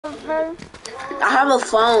number? I have a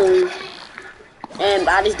phone, and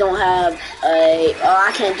I just don't have a. Oh,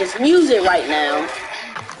 I can't just use it right now.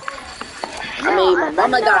 No, I mean, my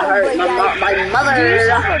mama know, got hurt. but My mother. do you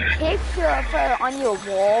have a picture of her on your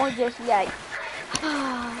wall? Just like.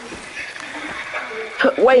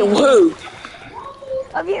 Wait, who?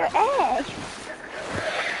 Of your ex.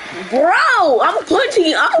 Bro, I'm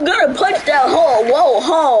punching. I'm gonna punch that hole. Whoa,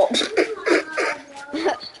 hole.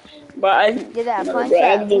 But Did I no, punch bro,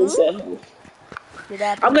 that everything who? said. Did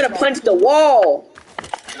I I'm punch gonna that punch the who? wall.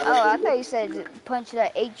 Oh, I thought you said punch the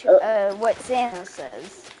what Santa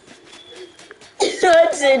says.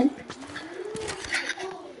 Hudson.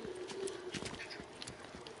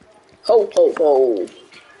 Ho, ho, ho.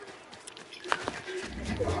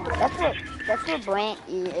 That's what Brant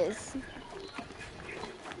is.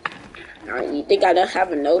 You think I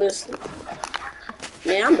haven't noticed?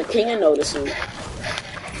 Man, I'm the king of noticing.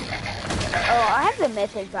 Oh, I have the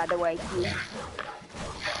message by the way, Q.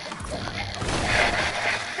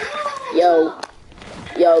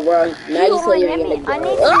 Yo, bro. Maggie Q, said you're let me. gonna I go.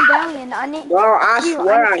 need the medallion. I need. Bro, I Q,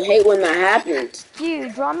 swear I hate when that happens. Q,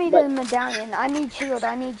 draw me But the medallion. I need shield.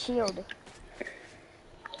 I need shield.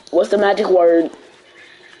 what's the magic word?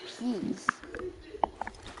 Peace.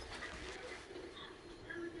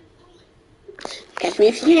 Catch me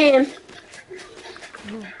if you can.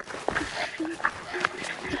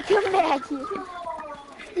 Come back here.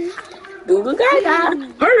 Google Gaga.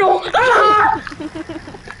 Hurdle. Ah!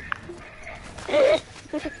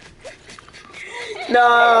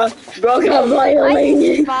 Nah, bro, got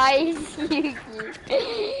violated. I despise you,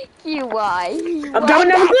 Q. Why? I'm coming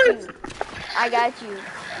down the cliff. I got you.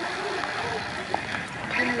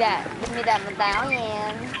 Give me that. Give me that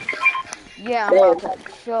medallion. Yeah, I'm about to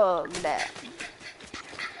chug that.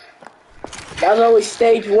 That was always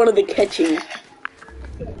stage one of the catching.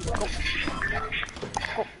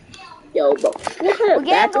 Yo, bro. What kind of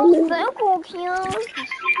bathroom is this?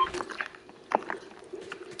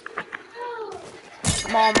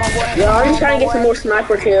 I'm on my way. Yo, I'm just trying to get some more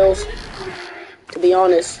sniper kills. To be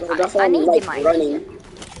honest, that's why I'm like running.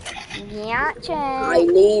 Gotcha. I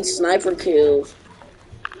need sniper kills.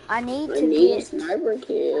 I need sniper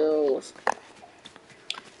kills.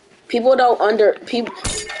 People underestimate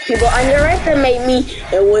me,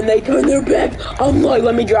 and when they turn their back, I'm like,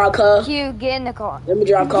 let me drive, cuz. Q, get in the car. Let me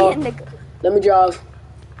drive, cuz. Let me drive.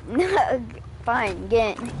 Fine,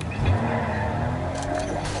 get in.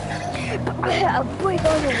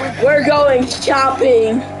 We're going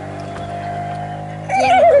shopping.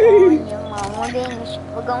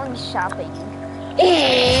 We're going shopping.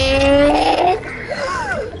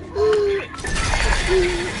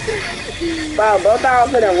 Wow, bro thought I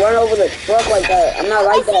was gonna run over the truck like that. I'm not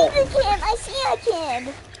like that. I see a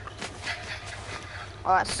kid.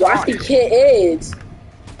 Oh, Watch the kid is.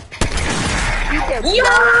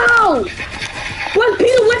 Yo! What's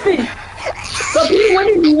Peter Whipping? But Peter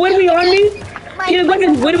Whipping, what are we on me? Peter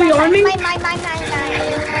Whipping, what are we on me?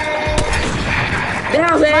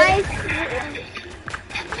 Down there.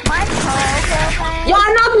 Yo,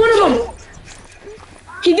 I knocked one of them.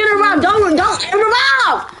 He's gonna revive. Don't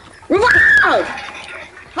revive. Revive.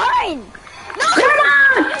 Fine. No, come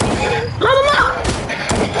on. Hold him up.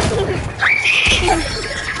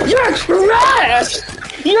 You're trash.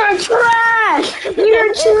 You're trash.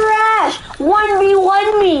 You're trash.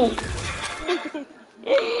 1v1 me.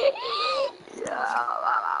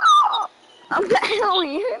 I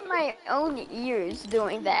only hurt my own ears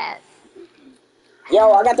doing that.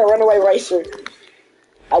 Yo, I got the runaway racer.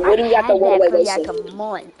 I wouldn't got the runaway racer.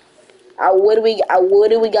 I would we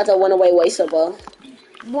got the runaway racer, bro.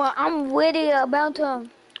 Well, I'm really about to.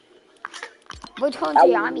 Which one do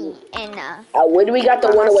you mean? And I would we got the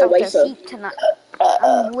runaway racer.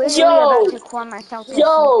 I'm really about to cry myself to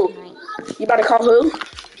sleep tonight. You about to call who?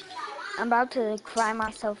 I'm about to cry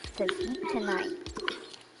myself to sleep tonight.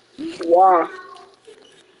 Why?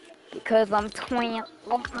 Because I'm 20.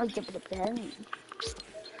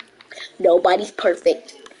 Nobody's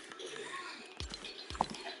perfect.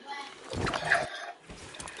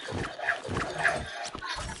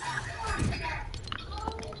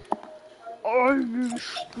 Are you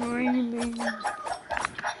screaming?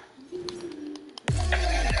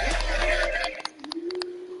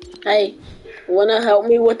 Hey, wanna help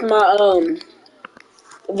me with my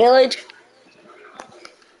village?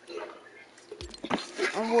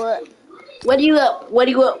 What? What do you up? What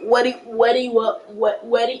do you up? What do you up? What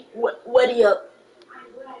do you up?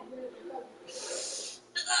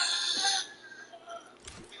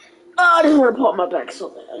 Oh, I just want to pop my back so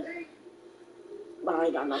bad. But I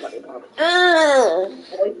ain't got nobody to pop it.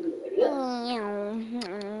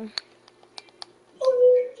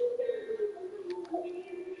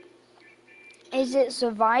 Is it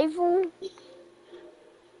survival?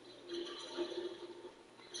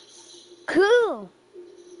 Cool.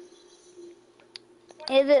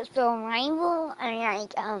 Is it survival or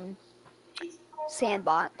like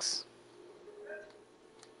sandbox?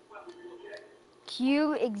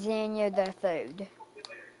 Q Xenia the Third.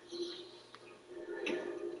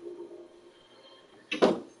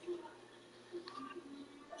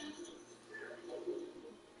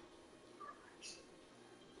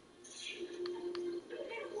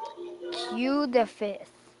 Q the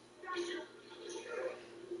Fifth.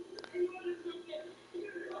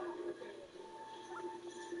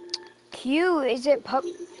 Q, is it pup?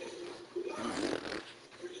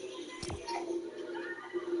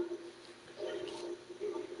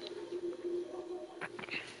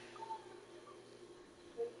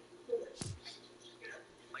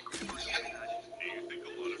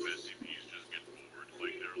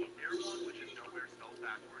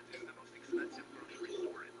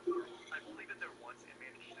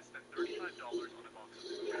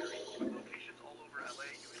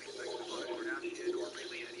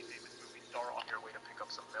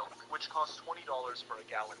 Which costs $20 for a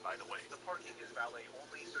gallon, by the way. The parking is valet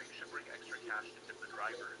only, so you should bring extra cash to tip the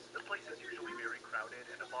drivers. The place is usually very crowded,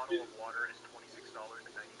 and a bottle of water is $26.99.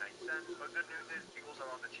 But good news is, eagles are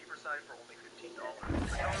on the cheaper side for only $15. A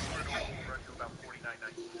dollar per adult will run you about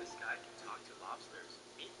 $49.90. This guy can talk to lobsters.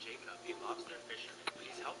 Meet Jacob, a lobster fisherman.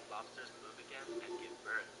 He's helped lobsters move again and give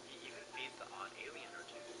birth. He even feeds the odd alien or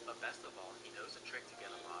two. But best of all, he knows a trick to get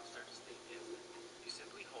a lobster to stay busy. You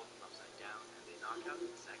simply hold them upside down, and they knock out in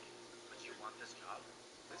seconds. But you want this job?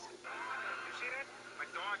 Listen. You see that? My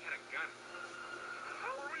dog had a gun.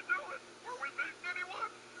 How are we doing? Are we beating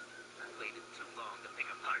anyone? I waited too long to pick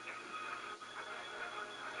a partner.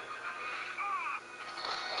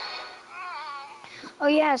 Oh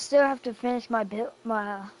yeah, I still have to finish my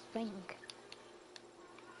thing.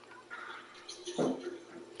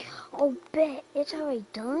 Oh, bet it's already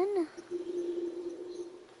done.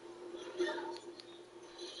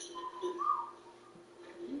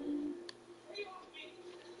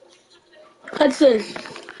 Hudson.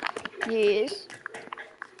 Yes.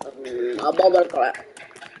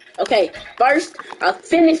 Okay, first, I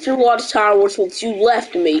finished the water tower since you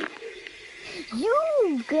left me.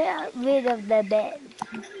 You got rid of the bed.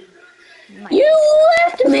 You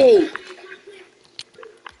left me!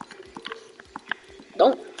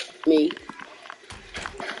 Don't me.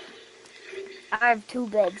 I have 2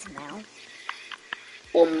 beds now.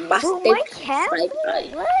 Bombastic my castle? side eye.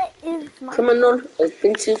 What is my Criminal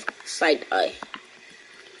offensive side eye.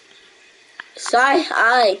 Side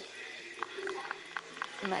eye.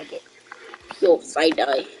 nugget? Yo, side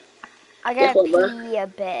eye. I got Guess what, pee a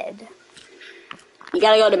bed. You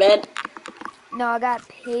gotta go to bed? No, I got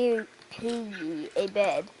pee a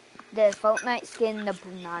bed. The Fortnite skin, the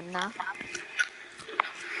banana.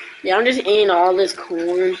 Yeah, I'm just eating all this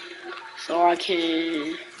corn so I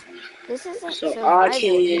can. This isn't So survival. I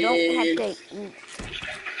can. You don't have to eat.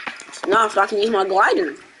 Nah, so I can use my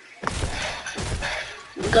glider.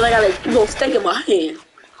 Because I got a little stick in my hand.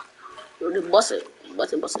 So just bust it.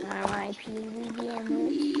 Bust it, bust it. R.I.P.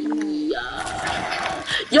 Yeah.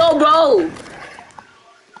 Yo, bro!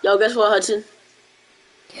 Yo, guess what, Hudson?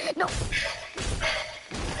 No.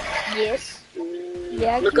 Yes.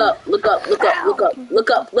 Yeah. Look up, look up, look up, look up, look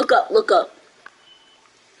up, look up, look up.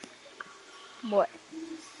 What?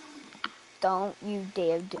 Don't you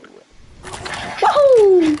dare do it.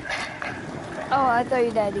 Woohoo! Oh, I thought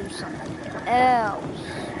you had to do something else.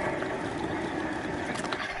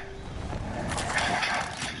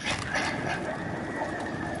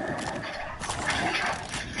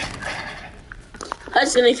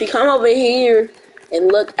 Hudson, if you come over here and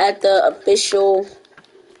look at the official,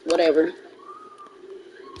 whatever.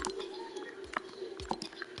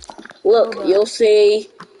 Look, you'll see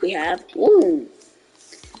we have, wool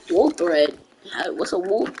thread. What's a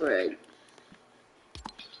wool thread?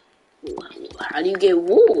 How do you get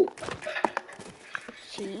wool?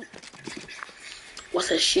 Sheep. What's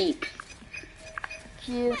a sheep?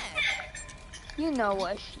 You know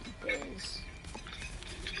what sheep is.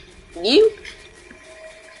 You?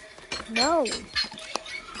 No.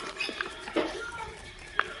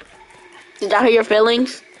 Did I hear your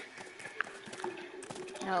feelings?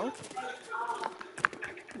 No.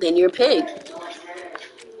 Then you're a pig.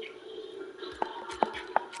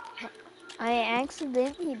 I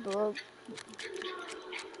accidentally broke.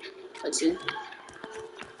 Hudson.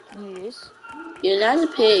 Yes. You're not a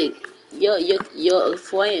pig. You're a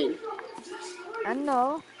friend. I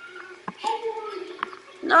know.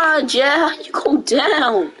 Nah, Jeff, you go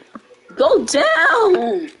down. Go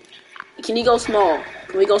down. Can you go small?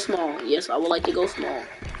 Can we go small? Yes, I would like to go small.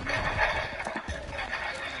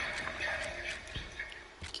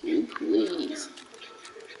 Can you please?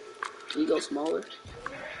 Can you go smaller?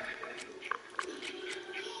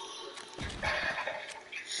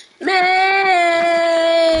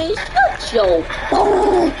 Man, shut your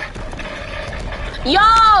phone.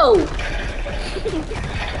 Yo!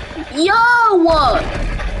 Yo, what?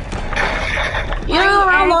 You know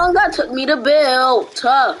how long that took me to build?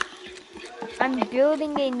 Tough. I'm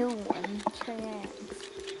building a new one.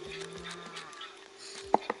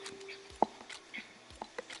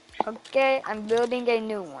 Okay, I'm building a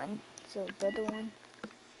new one. So better one.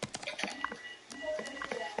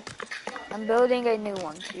 I'm building a new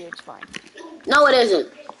one for you. It's fine. No, it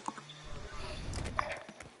isn't.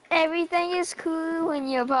 Everything is cool when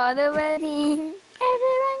you're part of a team.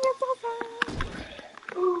 Everything is awesome.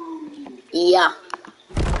 Yeah.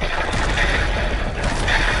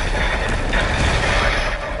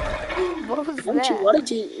 What was that?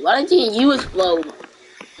 Why did you explode?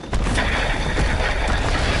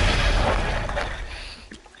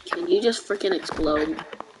 Can you just freaking explode?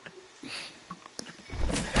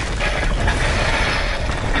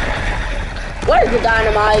 Where's the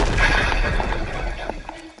dynamite?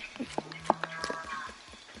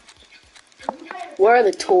 Where are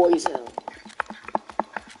the toys at?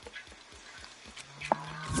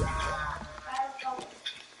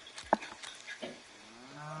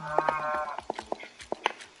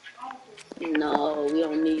 No, we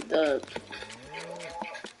don't need that.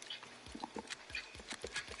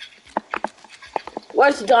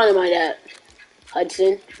 Where's the dynamite at,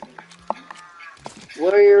 Hudson?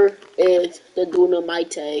 Where is the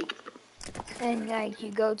dynamite? And like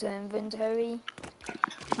you go to inventory.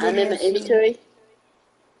 I'm in my inventory.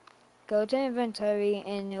 Go to inventory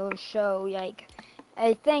and it'll show like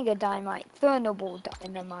I think a dynamite, thornable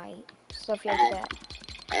dynamite, stuff like that.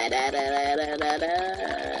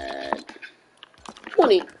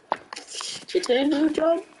 20. Should I do a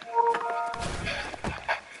job?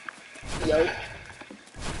 Yo.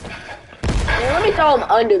 Man, let me throw him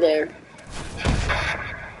under there.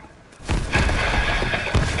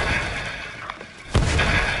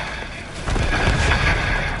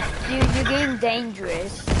 Dude, you're getting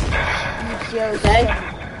dangerous. You chose Okay.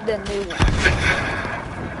 the new one.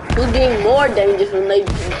 Who's getting more dangerous when they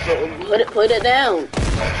put it down?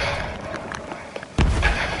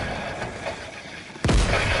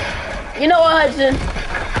 You know what, Hudson?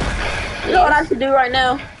 You know what I should do right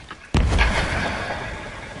now?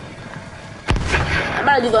 I'm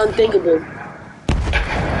about to do the unthinkable.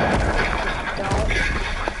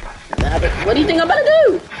 What do you think I'm about to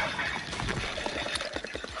do?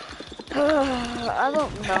 I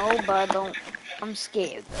don't know, but I'm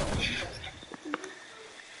scared though.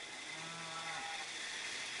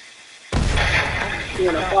 You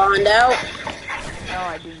wanna find out? No,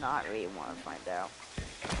 I do not really want to find out.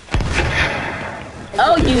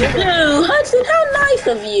 Oh, you do? Hudson, how nice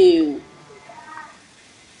of you.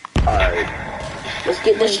 Alright. Let's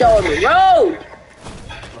get this show on the road.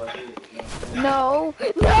 No,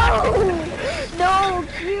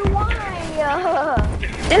 Q, why?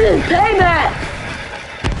 This is payback.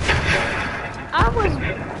 I was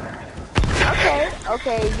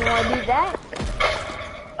okay. You want to do that?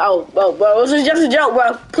 Oh, bro, it was just a joke,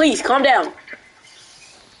 bro. Please calm down.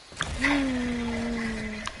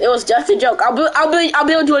 It was just a joke. I'll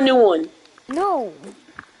build you a new one. No,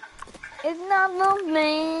 it's not the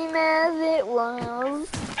same as it was.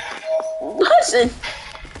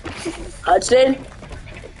 Hudson.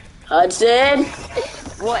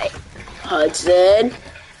 What? Hudson.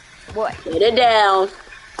 What? Put it down.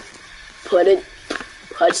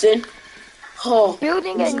 Hudson. Oh.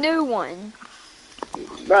 Building a new one.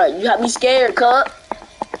 Bro, you got me scared, Cup.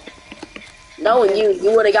 Knowing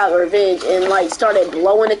you would have got revenge and like started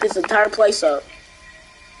blowing this entire place up.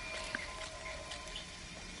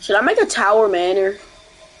 Should I make a tower manor?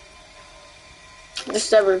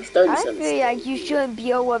 Just every 30 I seconds. feel like you shouldn't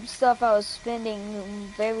blow up stuff I was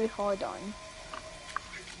spending very hard on.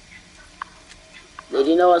 Did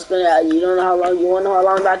you know I spent? You don't know how long? You want to know how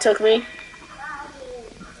long that took me?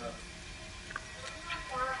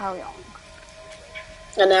 How long?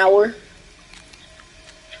 An hour.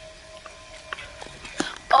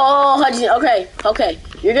 Oh, Hudson. Okay.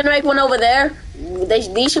 You're gonna make one over there.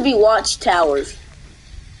 These should be watchtowers.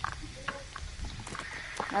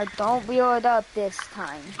 Now don't build up this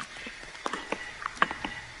time.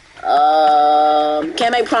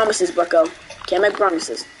 Can't make promises, Bucko. Can't make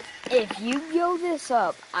promises. If you build this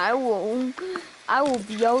up, I will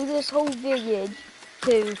build this whole village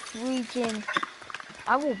to freaking.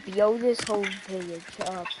 I will build this whole village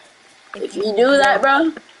up. If you do that,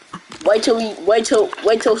 bro, wait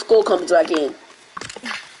till school comes back in.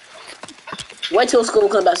 Wait till school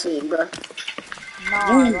comes back in, bro.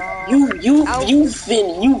 Nah, bro. You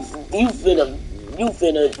finna.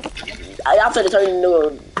 Y'all finna turn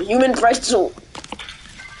into a human fresh soup.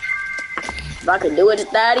 If I can do it to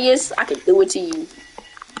Thaddeus, I can do it to you.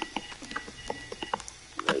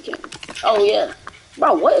 Okay. Oh yeah,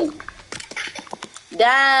 bro. What is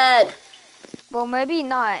Dad? Well, maybe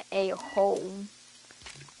not a whole.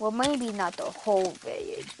 Well, maybe not the whole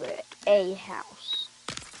village, but a house.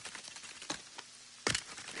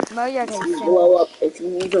 Maybe like a simple. If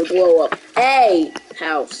you can blow up a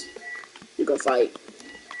house, you can fight.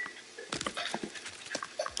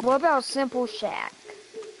 What about simple shack?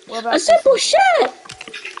 What A about simple this? shack.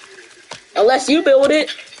 Unless you build it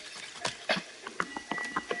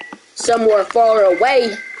somewhere far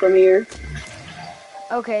away from here.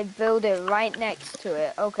 Okay, build it right next to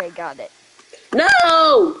it. Okay, got it.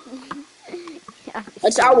 No! I'm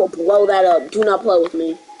I will kidding. blow that up. Do not play with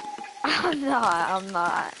me. I'm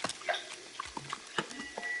not.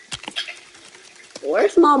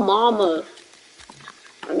 Where's my mama?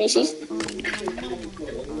 I mean, she's...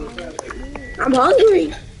 I'm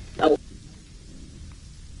hungry. Oh.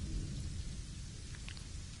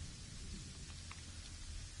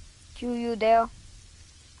 Q, you there?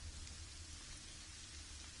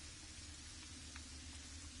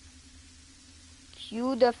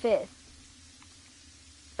 Q the 5th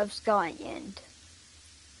of Scotland.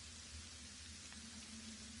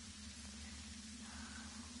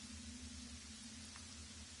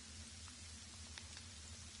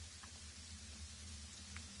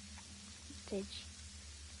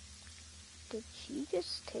 Did she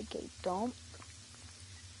just take a dump?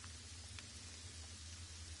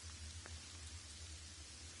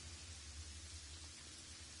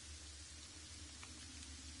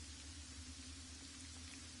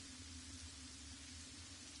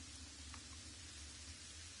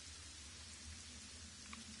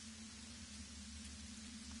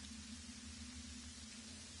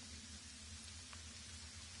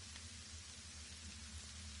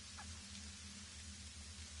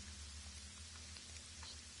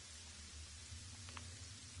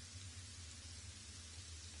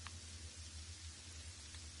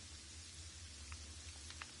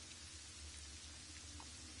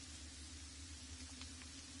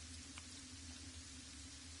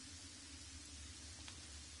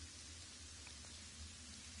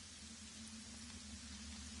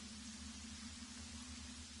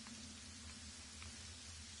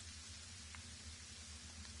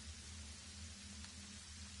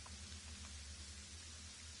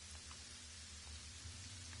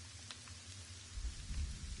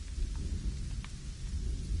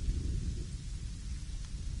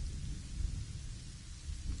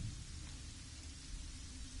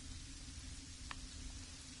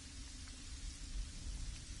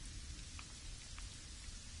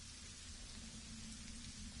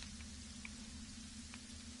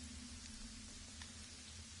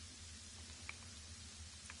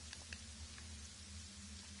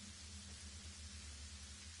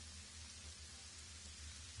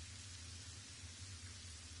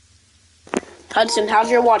 Hudson, how's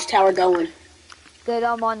your watchtower going? Good,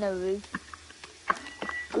 I'm on the roof.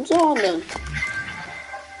 I'm still on them.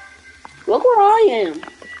 Look where I am.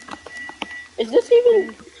 Is this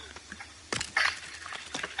even...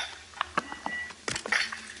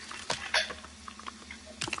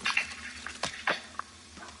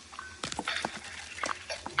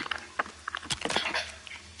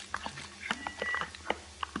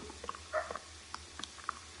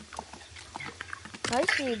 I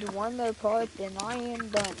just need one more part, then I am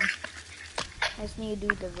done. I just need to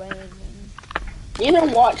do the raining. You know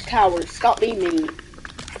watchtower. Stop being mean.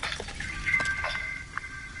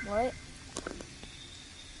 What?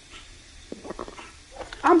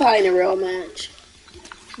 I'm playing a real match.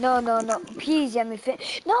 No. Please let me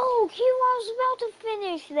finish. No, Q, I was about to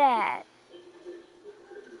finish that.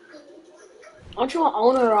 Aren't you an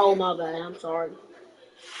owner? Oh, my bad. I'm sorry.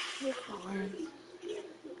 You're fine.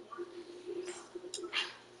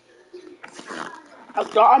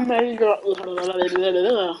 I'm ready to...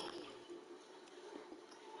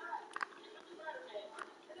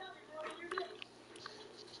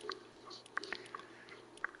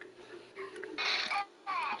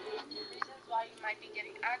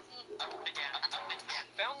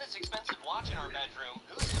 Found this expensive watch in our bedroom.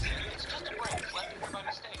 Whose is it? It's just a break. Left in here by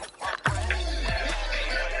mistake. Our friends?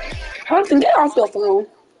 Hudson, get off your phone.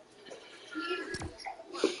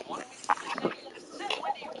 Wanted me to keep it safe? Said,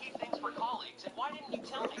 when do you keep things for colleagues, and why didn't you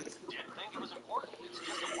tell me? Didn't think it was important. It's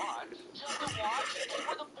just a watch. Just a watch? It's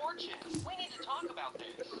worth a fortune.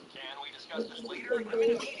 broadcasters later. I mean,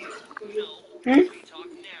 immediately. No. Hmm? We talk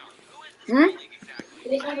now. Who is this Hmm? colleague exactly?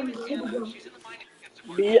 My name is Hannah. She's in the finance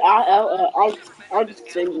department. I'll, Please never I'll mention this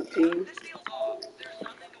just send again. it to you. This deal's off. There's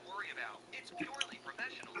nothing to worry about. It's purely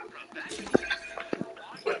professional. Professional, you say? Why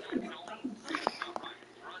you don't tell me? All right,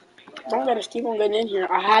 trust me. Don't let us keep on getting in here.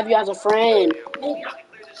 I have you as a friend. Now, can we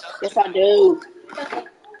clear this up? Yes, I do.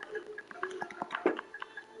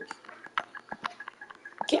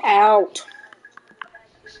 Get out.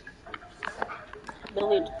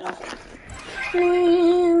 Delete it.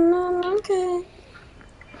 Okay.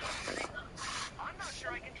 I'm not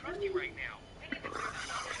sure I can trust you right now. We need to clear this up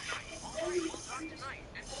tonight. All right, we'll talk tonight.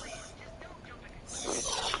 And please, just don't jump to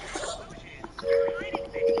conclusions. Your solution is you're hiding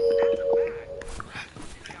things. That's a fact. Let's sort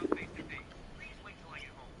this out face to face. Please wait till I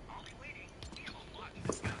get home. I'll be waiting. We have a lot to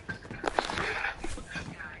discuss. Hey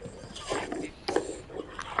guys, so it's me.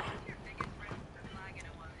 Who's your biggest red flag and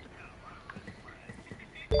what? Oh, one of red flags.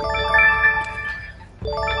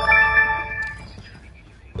 Just the way you are. Maybe you should take it.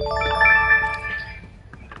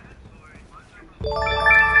 Sorry, my type of the place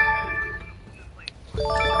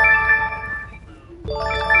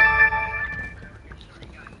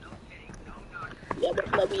for Yeah, but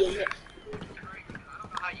let me in here. crazy. I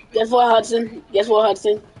don't know how you Guess what, Hudson? Guess what,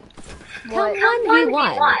 Hudson? What? Come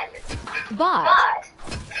 1v1. Bot.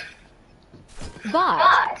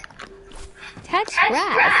 Bot. Touch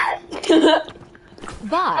grass.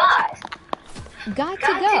 Bot. Got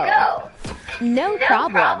to go. No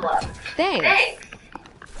problem. Thanks.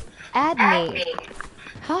 Add me.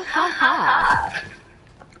 Ha ha ha.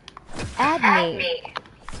 Add me.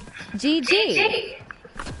 GG.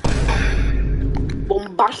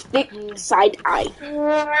 Bombastic side eye.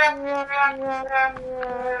 Yeah.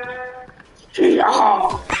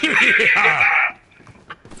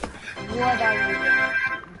 What are you doing?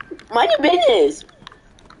 Mind your business.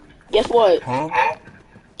 Guess what?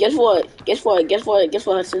 Guess what? Guess what? Guess what? Guess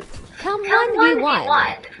what, Hudson? Come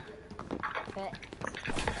 1v1. Bet.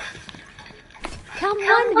 Come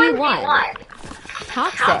 1v1.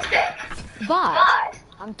 Toxic. Bot.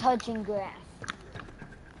 I'm touching grass.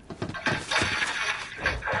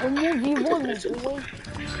 Remove you want me, boy.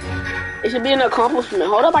 It should be an accomplishment.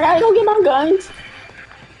 Hold up, I gotta go get my guns.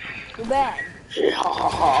 Too bad.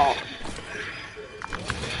 Yeah.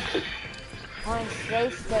 Fine, stay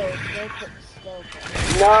still. Stay still.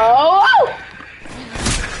 No!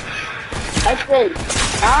 Hudson,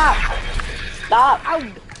 stop. Stop. Ow.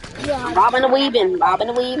 Yeah. Bobbing and weaving, bobbing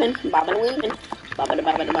and weaving, bobbing and weaving, bobbing and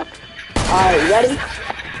bobbing and bobbing. Alright, ready?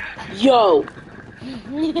 Yo.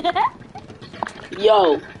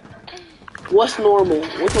 Yo. What's normal?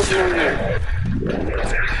 Which was normal?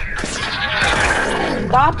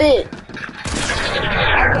 Stop it.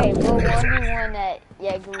 Okay, we'll 1v1 at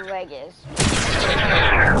Jaeger Vegas.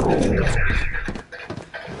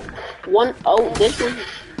 This one.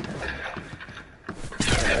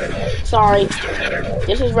 Sorry.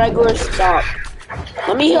 This is regular. Stop.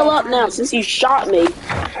 Let me heal up now since you shot me.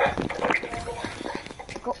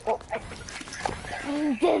 Go. Oh.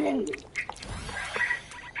 Didn't.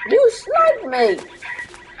 You sniped me.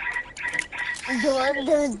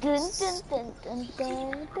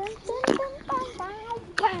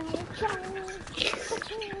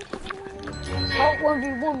 Oh,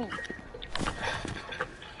 1v1 me.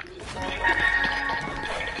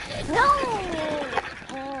 No!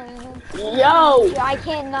 Yo. I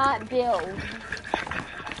cannot build.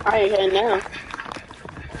 I can now.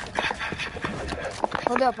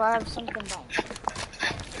 Hold up, I have something wrong.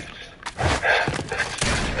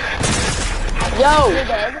 Yo. You're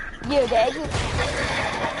dead. You're dead.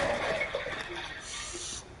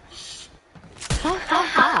 Ha ha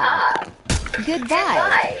ha.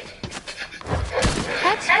 Goodbye.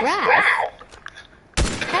 Touch grass.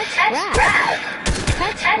 Touch grass.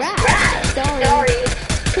 Touch grass. Sorry.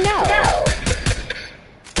 No.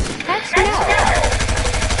 Touch no.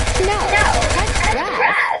 No. Touch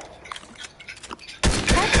grass.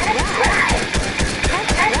 Touch grass.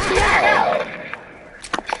 Touch grass.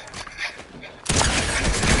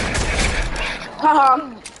 Haha.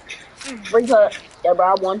 Bring her. Yeah, bro, I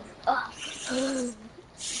won.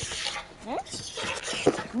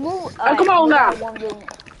 Move. Oh, come on now.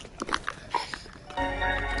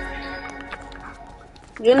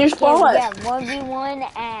 Get in your spot. Yeah,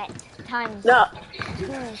 1v1 at times No. 2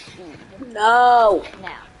 speed. No.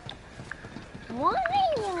 Now.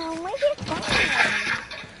 1v1, make it fun.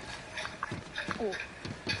 Oh.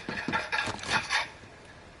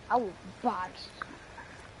 I will box.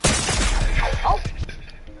 Oh.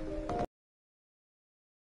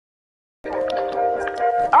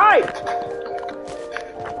 Alright.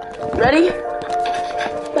 Ready?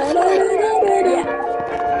 Yeah.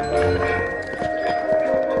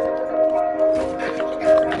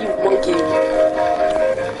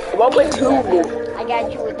 with two. I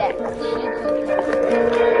got you with that.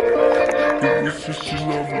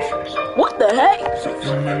 What the heck?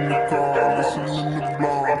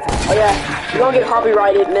 Oh yeah, you're gonna get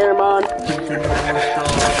copyrighted. Never mind.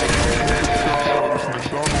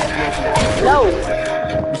 No.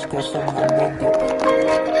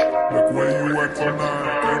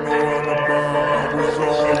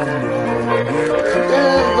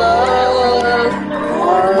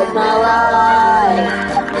 Of my life,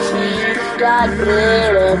 she's got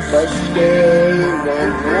glitter for skin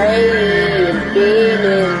and rain being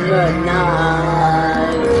in the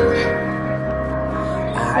night.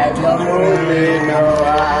 I don't only know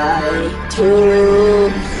I to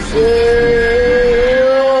see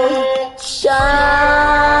shine.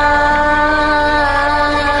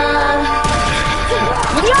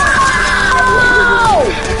 No!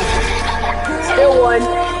 Still one.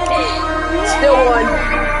 Still one.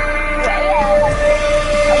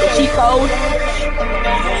 The cheat code.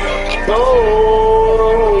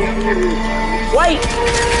 Oh. Wait.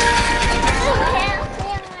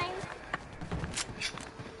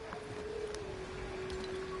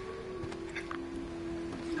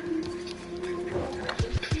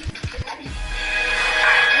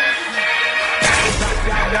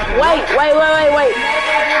 Wait.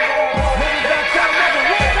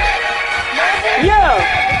 Yeah.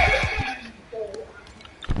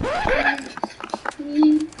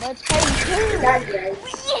 Let's play two.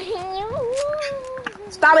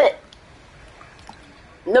 Stop it.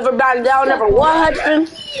 Never back down, never what, Hudson?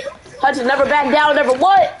 Hudson, never back down, never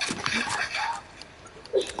what?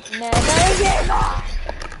 Never get off.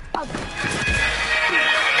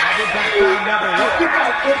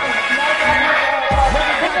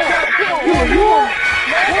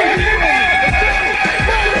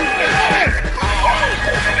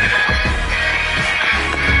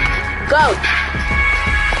 Go.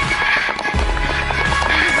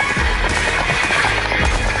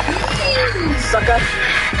 Sucker.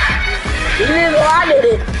 You didn't know I did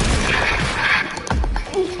it.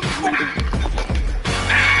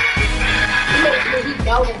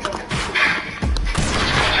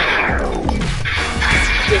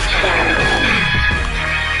 Just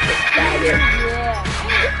bag it.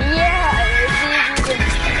 Yeah.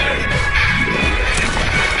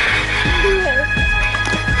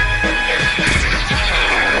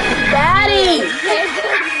 Daddy!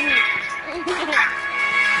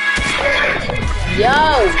 Yo!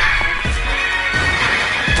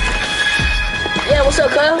 Yeah, what's up,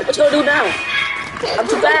 cuz? What you gonna do now? I'm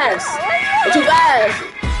too fast. I'm too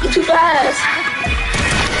fast.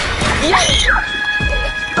 Yeah!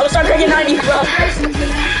 I'm gonna start taking 90s, bro.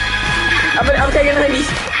 I'm taking 90s.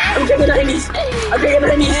 I'm taking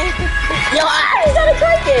 90s. Yo, I started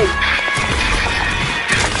cranking.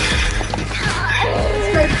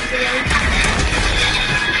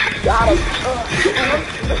 Got him.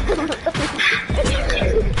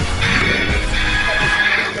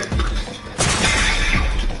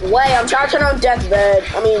 Wait, I'm trying to turn on deathbed.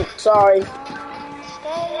 I mean, sorry.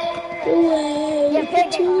 Yeah,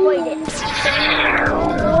 pick it. Wait it.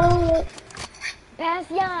 Pass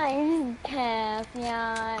yine.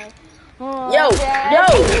 Yo!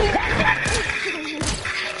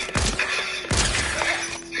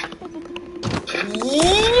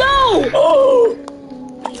 Oh!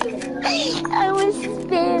 I was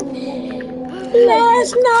spent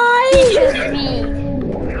last night.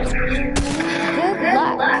 Good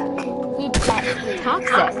luck.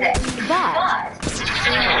 Toxic. But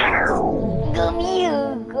Come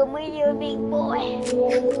here, big boy.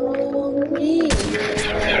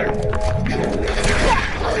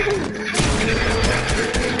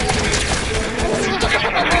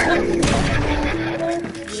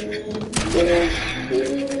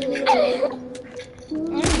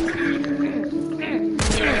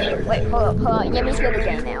 Wait, hold up. Let me feel the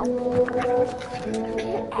game now.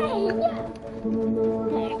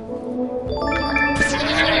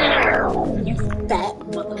 Fat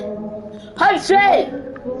mother. Hey, shit!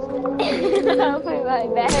 I'll put my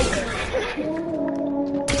bag.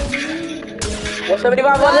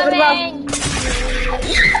 175, 175.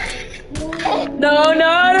 No!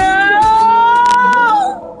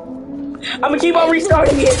 I'm gonna keep on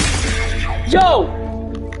restarting it. Yo!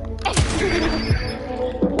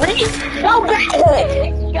 Go back!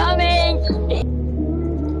 Coming!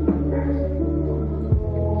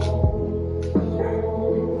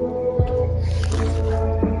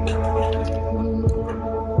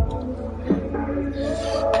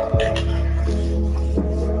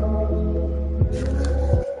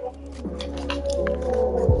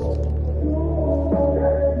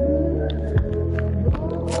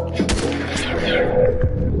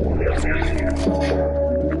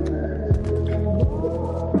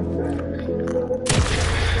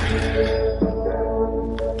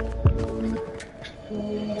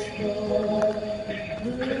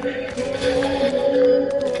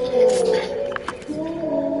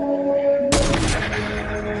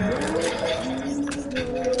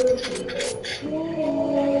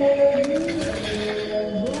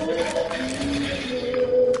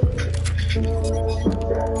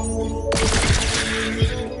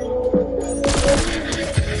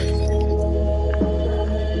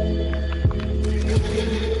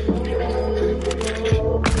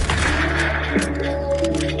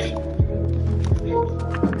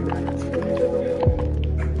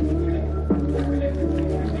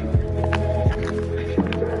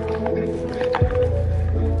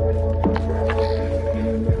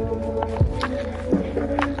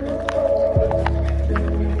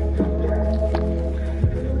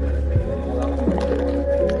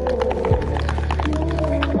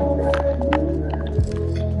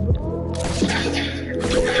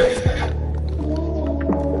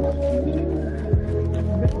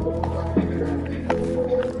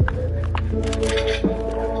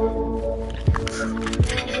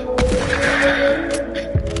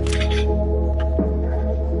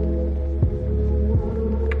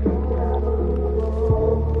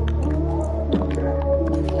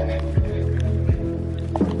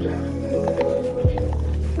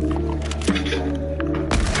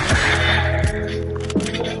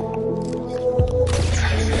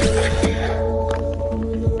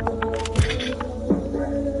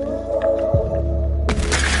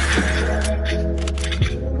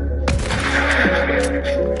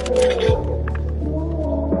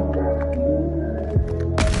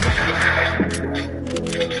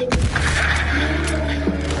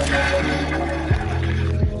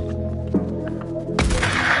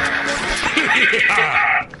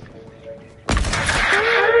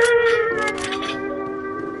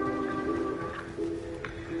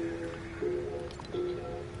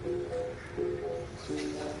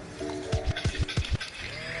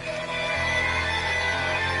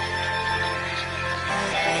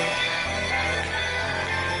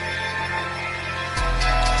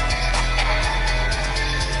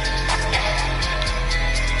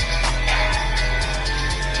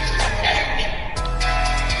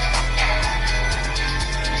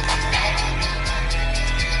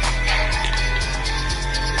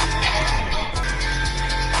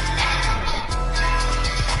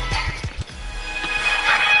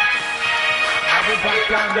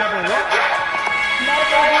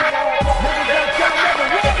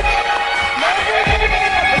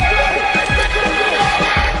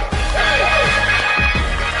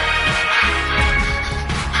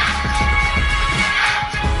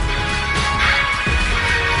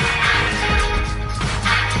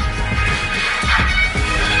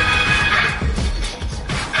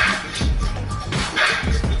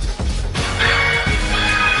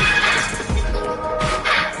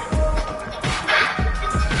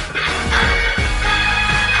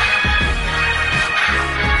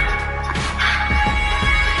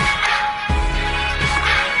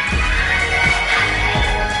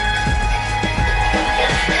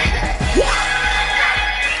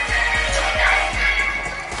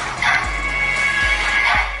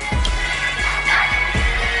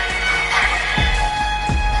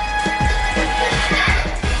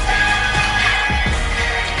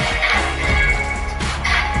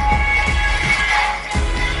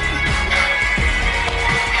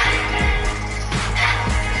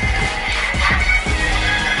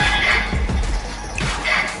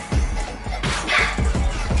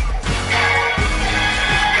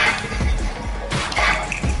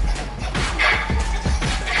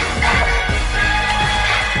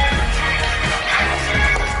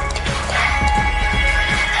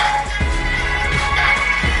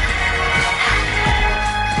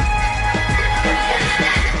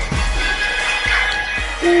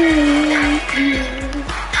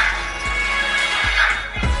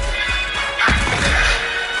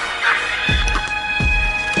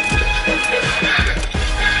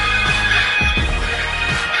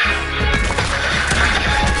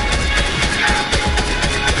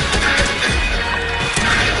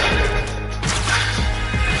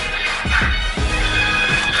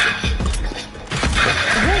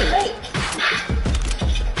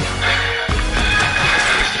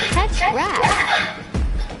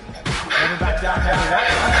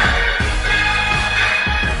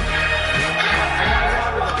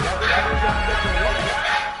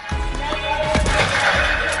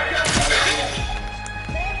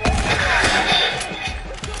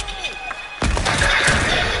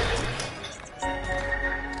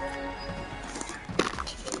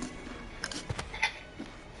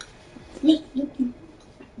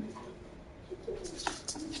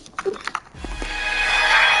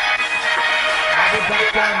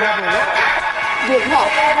 Good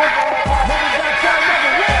luck.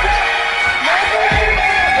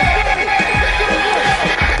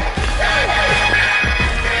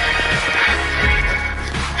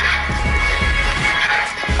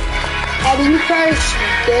 And you first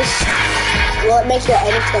this, will it make your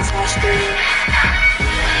edits go faster?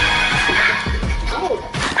 Oh.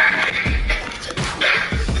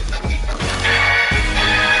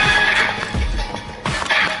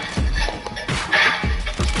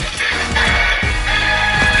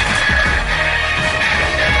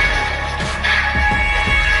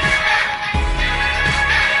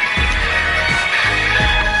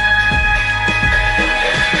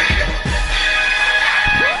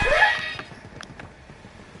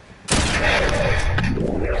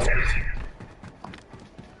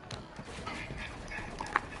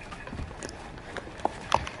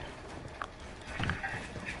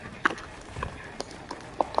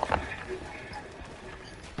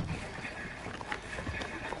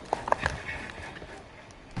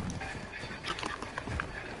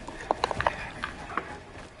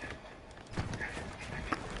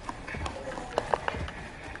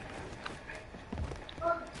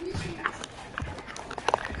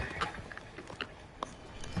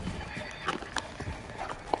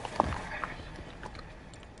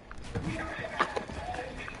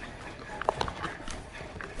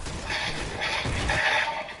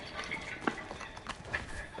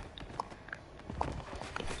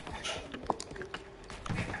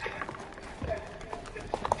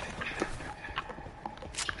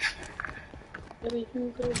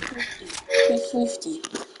 Everything goes 50. 350.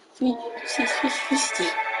 350.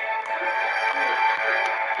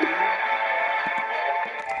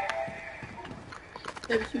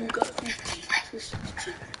 Everything got 50.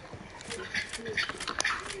 350.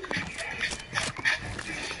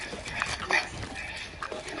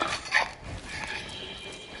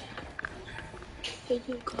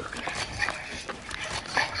 Everything got 50.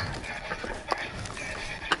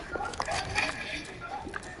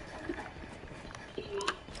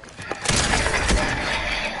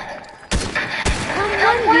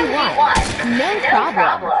 No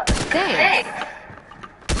problem. Thanks.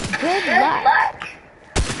 Good luck.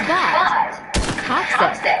 Bot.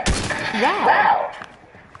 Toxic. Wow.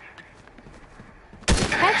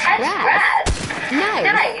 Catch grass.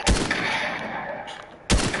 Nice.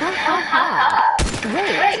 Haha.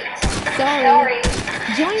 Wait. Sorry.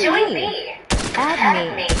 Join me.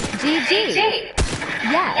 Add me. GG.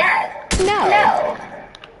 Yes. No.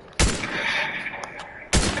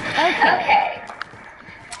 Okay.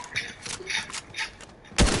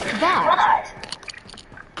 Bot.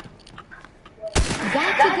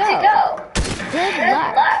 Got to go. Good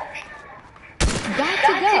luck. Got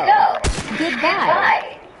to go.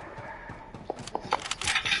 Goodbye.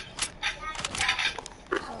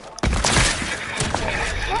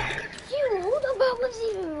 Dude, the ball was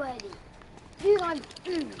even ready. Dude, I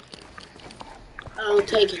don't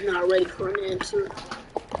take it not ready for an answer.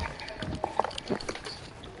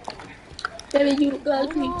 Baby, you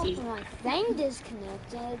got me. my thing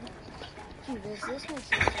disconnected. Dude, does this make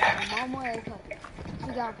sense? My mom wanted a puppy. She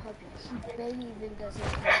got a puppy. She barely even doesn't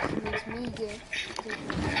care. She makes me get food.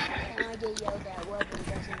 And I get yelled at whether it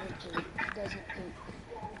doesn't poop.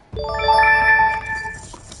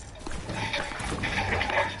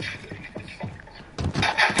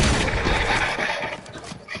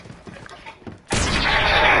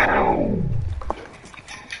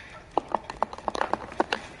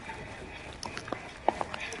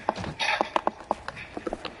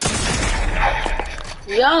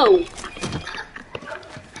 Yo!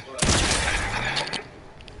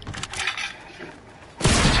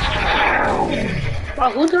 Bro,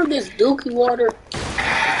 who turned this dookie water?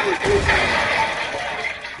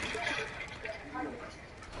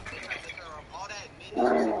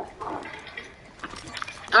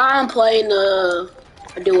 I'm playing a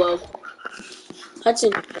duo.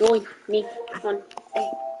 Hudson, join me. 1,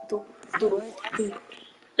 2, 3.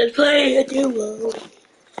 Let's play a duo.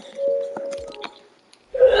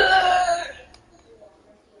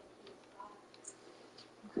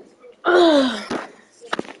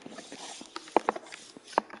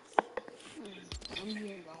 I'm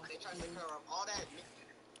getting off.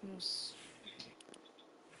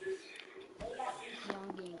 Yeah,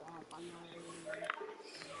 I'm getting off. I'm not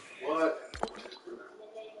really. What?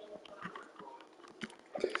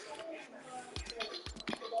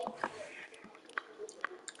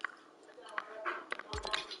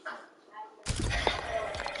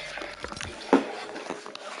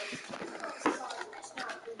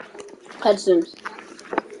 Hudson.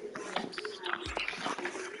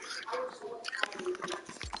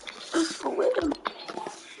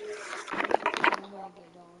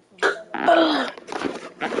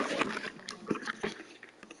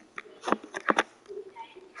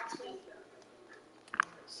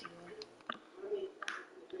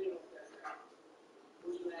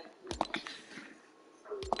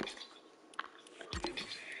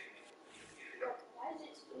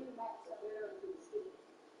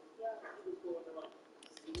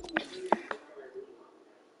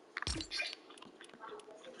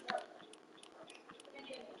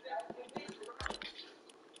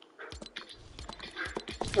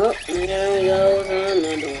 Oh, there goes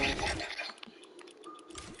another one.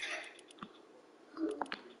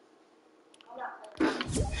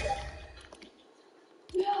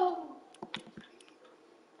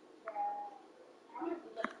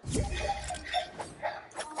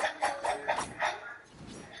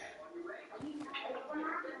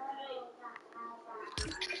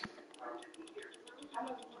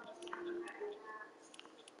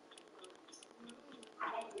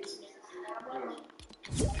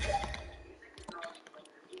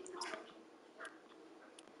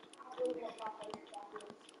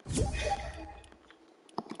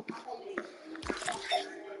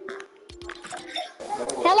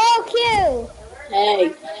 Hello, Q.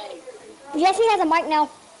 Hey, Jesse has a mic now.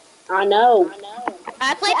 I know.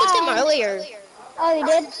 I played with him earlier. Oh, you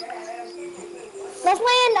did? Let's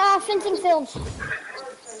land fencing fields.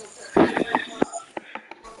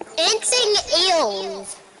 Fencing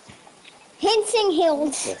eels. Fencing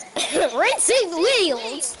hills. Rinsing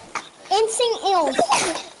wheels. Fencing hills.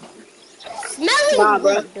 Smelling Nah,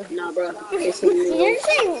 bro. weed. Nah, bro. Did you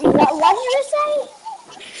say, what did you say?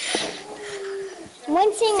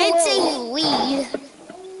 Fencing weed.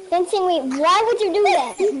 Fencing weed. Why would you do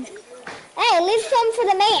that? Hey, leave some for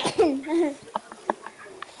the man.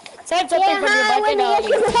 Said something from your bucket on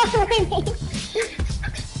you.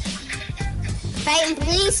 Peyton,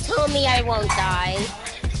 please tell me I won't die.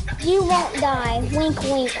 You won't die. Wink,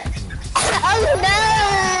 wink. Oh no!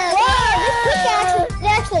 Whoa, this pickaxe is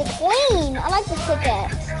actually clean. I like this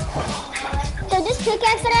pickaxe. So this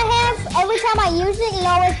pickaxe that I have, every time I use it, it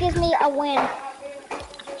always gives me a win.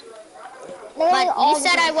 Literally But all you the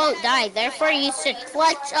said time. I won't die, therefore you should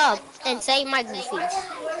clutch up and save my goofies.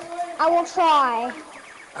 I will try.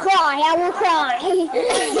 I will try. I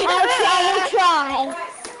will try.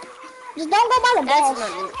 Just don't go by the That's boss.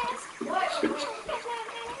 not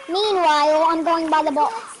Meanwhile, I'm going by the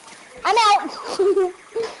ball. I'm out.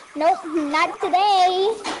 Nope, not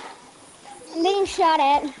today. I'm being shot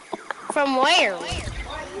at. From where?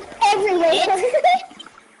 Everywhere.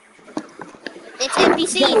 It's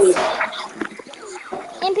NPCs.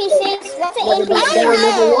 NPCs? What's an Never back NPC? down,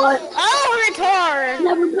 never what? Oh, retard.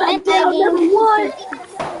 Never back down, never what?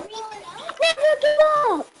 Never give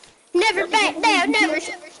up. Never back down, never.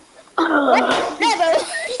 Ugh. Never.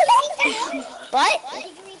 What?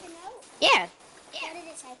 Yeah.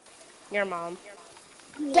 Your mom.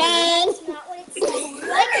 Dang. It's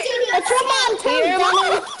your mom too, Your dummy.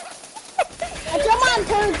 mom. It's your mom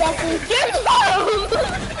too, Jesse. Your mom.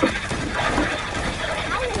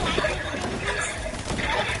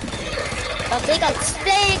 A big old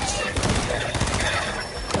stage.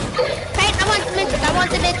 Hey, I want the mythic. I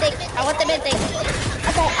want the mythic. I want the mythic.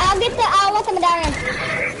 Okay, I want the medallion.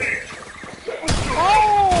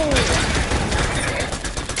 Oh.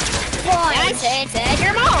 Boy. I said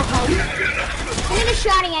your mom. I need a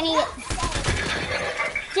shotty, I need it.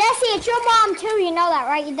 Jesse, it's your mom too, you know that,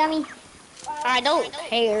 right, you dummy? I don't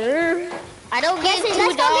care. I don't get Jesse,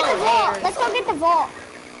 let's go get the vault. $2. Let's go get the vault.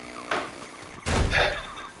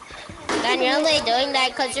 Then you're only doing that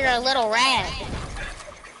because you're a little rat.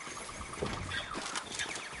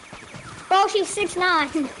 Bro, she's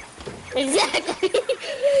 6'9". Exactly. Did you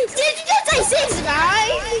just say 6'9"?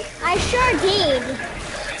 I sure did.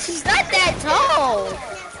 She's not that tall.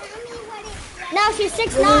 No, she's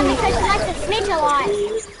 6'9" because she likes to snitch a lot.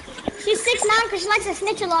 She's 6'9" because she likes to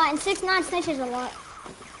snitch a lot, and 6'9" snitches a lot.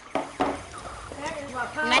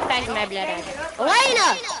 My back, my blood.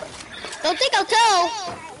 Elena! Don't think I'll tell.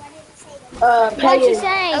 What'd you Pay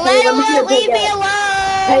say? Elena let me see your won't leave me pickaxe.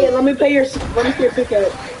 alone. Hey, let me see your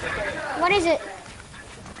pickaxe. What is it?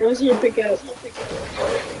 Let me see your pickaxe.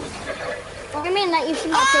 What do you mean let you see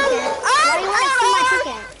my pickaxe? Why do you want to see my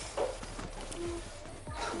pickaxe?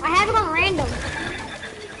 I have it on random.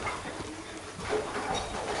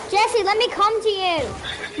 Jesse, let me come to you.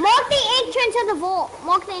 Mark the entrance of the vault.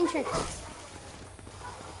 Mark the entrance.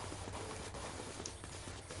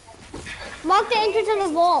 Mark the entrance of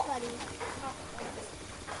the vault.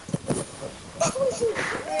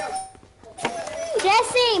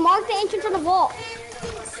 Jesse, mark the entrance of the vault.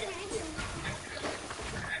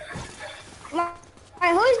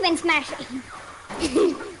 Alright, who's been smashing?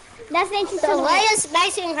 That's the entrance of the vault. Elena's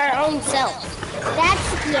smashing her own self.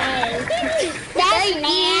 That's gay. That's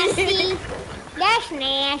nasty. That's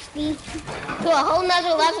nasty. To a whole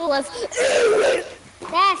nother level of...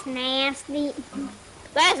 That's nasty.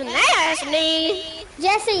 That's nasty.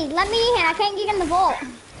 Jesse, let me in. I can't get in the vault.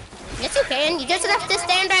 Yes, you can. You just have to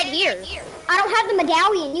stand right here. I don't have the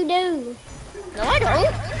medallion. You do. No, I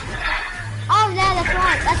don't. Oh, yeah, that's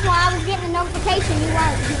right. That's why I was getting a notification. You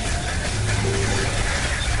won't.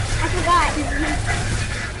 I forgot.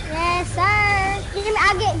 Yes, sir. Give me,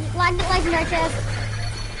 I'll get legendary chest.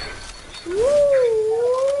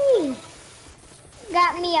 Woo!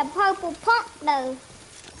 Got me a purple pump though.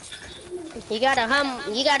 You got a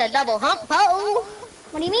double hump pole.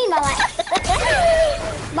 What do you mean by that?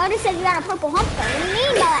 Buddy said you got a purple hump though. What do you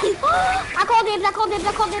mean by that? I called dibs, I called dibs,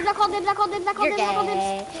 I called dibs, I called dibs, I called dibs, I called You're dibs, I called dibs.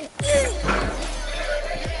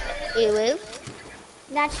 gay. Ew.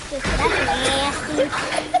 That's nasty.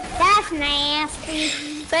 That's nasty.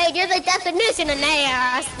 Babe, you're the definition of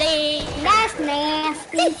nasty. That's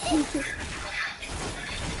nasty.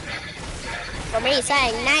 For me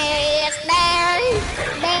saying nasty.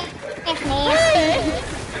 That's nasty.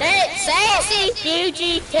 That's sassy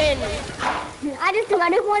UG10. I just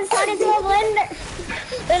want to slide into a blender.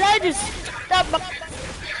 And I just stopped my...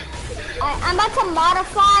 I'm about to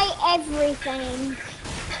modify everything.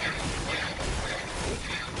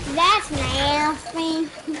 That's nasty.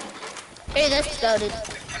 Hey, that's goated.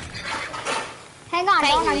 Hang on,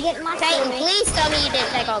 Dawn, I'm getting my Titan, food. please tell me you didn't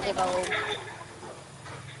take all the gold.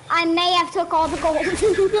 I may have took all the gold.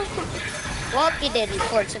 Well, you did,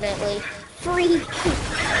 unfortunately. Freak.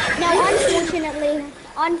 No,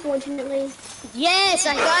 unfortunately. Yes,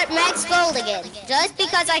 I got max gold again. Just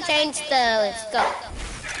because I changed the scope.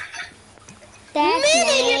 That's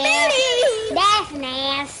Nasty. nasty. That's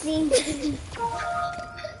nasty.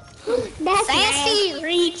 Sassy,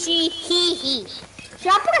 Reachy, hee.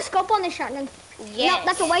 Should I put a scope on this shotgun? Yes. No,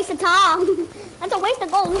 that's a waste of time. That's a waste of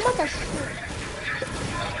gold. Who puts a...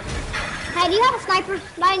 Hey, do you have a sniper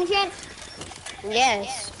by any chance?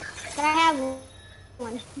 Yes. Can I have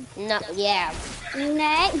one? No, yeah.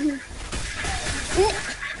 Nay.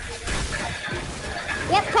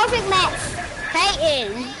 Yep, perfect match.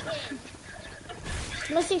 Titan.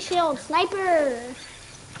 Ballistic shield, sniper.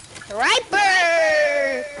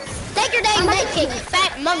 Riper. Take your dang neck, you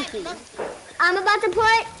fat monkey. I'm about to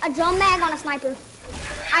put a drum mag on a sniper.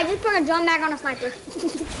 I just put a drum mag on a sniper.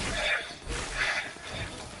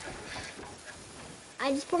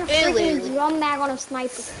 I just put a freaking drum mag on a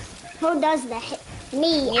sniper. Who does that?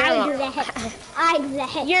 Me. I do that. I do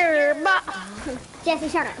that. Your mom. Jesse,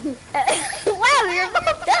 shut up. Wow, your mom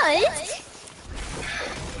does.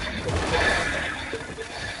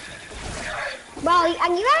 Bro, you got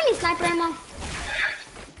any sniper ammo?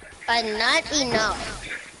 But not enough.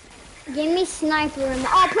 Give me sniper ammo.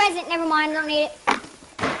 Oh, present. Never mind. Don't need it.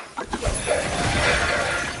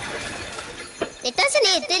 It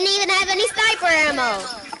didn't even have any sniper ammo.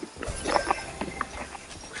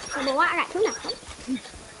 Oh, but what? I got two now.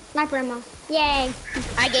 Sniper ammo. Yay.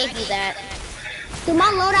 I gave you that. Dude, my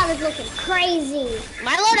loadout is looking crazy.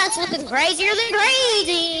 My loadout's looking crazier than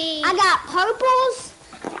crazy. I got purples,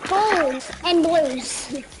 golds, and blues.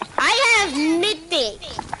 I have mythic.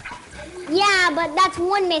 Yeah, but that's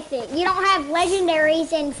one mythic. You don't have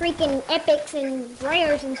legendaries and freaking epics and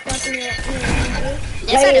rares and stuff in your inventory.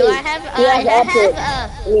 Yes, I do. I have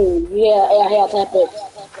epic.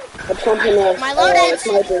 It's something else. My loadout's,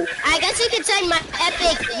 I guess you could say my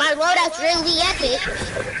loadout's really epic.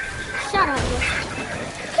 Shut up.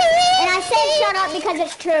 And I said shut up because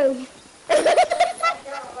it's true.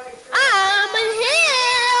 I'm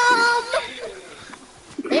him.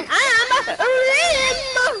 And I'm him.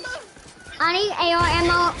 I need AR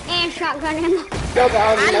ammo and shotgun ammo.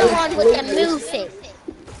 I'm the one with the music.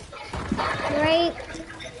 Great.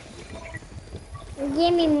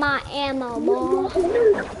 Give me my ammo, boy.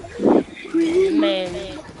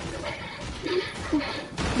 Man.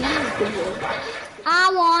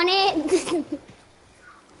 I want it.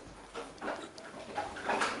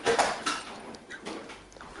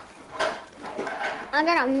 I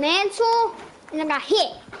got a mantle and I got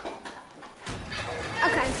hit.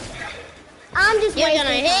 Okay. I'm just You're waiting.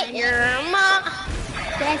 gonna hit your mom.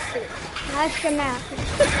 That's it. That's the mouth.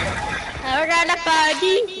 We're gonna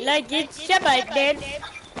party like it's your birthday.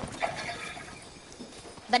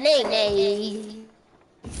 Banana.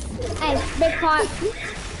 Hey, big pot.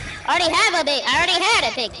 I already had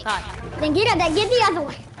a big pot. Then get the other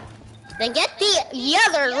one. Then get the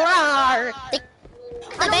other one. The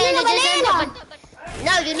bandage is in the...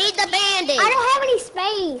 No, you need the bandage. I don't have any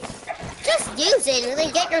space. Just use it and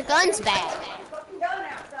then get your guns back.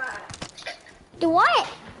 Do what?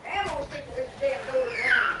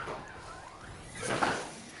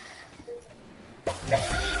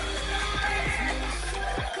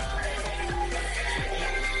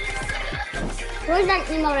 Where's that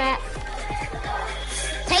emote at?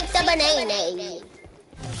 Take the banana.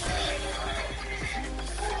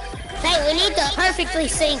 Hey, we need to perfectly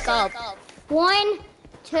sync up. 1,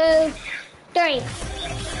 2, 3.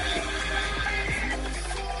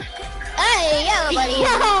 Hey, yo, buddy.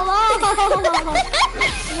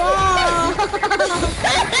 Whoa.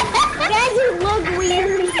 That just looked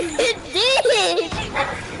weird. It did.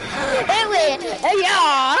 It went,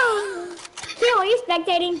 yeah. Phil, are you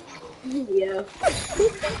spectating? Yeah.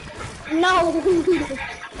 No.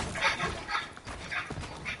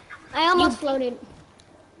 I almost floated.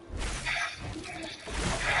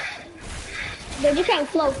 Dude, you can't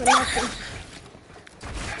float for nothing.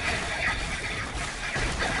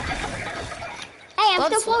 Hey, I'm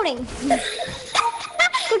still floating.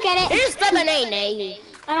 Look at it. Here's the banana.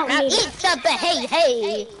 I don't Now need eat it. the hey.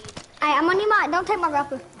 Hey, I'm gonna need my. Don't take my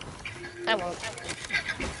grapple. I won't.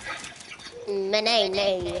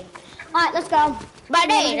 Banana. Alright, let's go.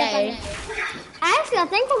 Banana. Actually, I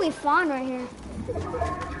think we'll be fine right here.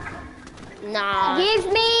 Nah. Give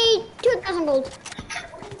me 2,000 gold.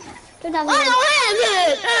 2,000 I gold. don't have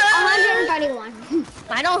it. 131.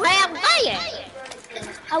 I don't have it.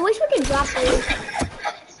 I wish we could drop these.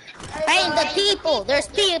 Hey, the people. There's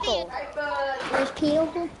people. There's people.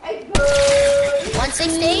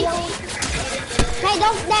 160. Hey,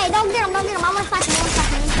 don't get him. I want to fight him.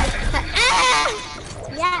 Ah!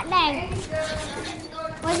 Yeah, dang.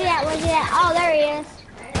 Where's he at? Oh, there he is.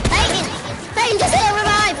 Hey, just hit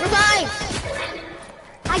revive.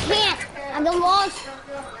 I can't. I'm the lost.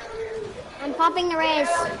 I'm popping the res.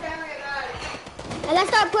 And let's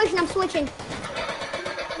start pushing. I'm switching.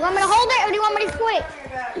 You want me to hold it or do you want me to quit?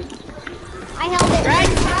 I held it. Right?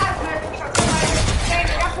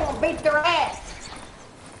 I'm gonna beat their ass.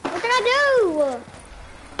 What did I do?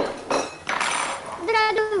 What did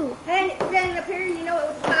I do? Standing up here, you know it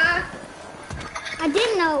was a pie. I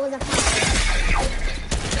didn't know it was a pie.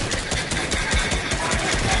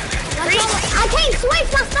 I can't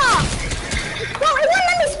switch my stuff. No, it wouldn't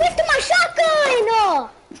let me switch to my shotgun.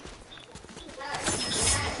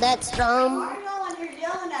 That's dumb. You're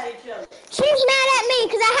yelling at each She's mad at me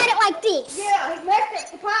because I had it like this. Yeah, he messed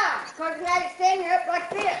up the pie because he had it standing up like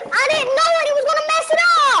this. I didn't know that he was going to mess it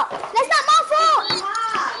up. That's not my fault.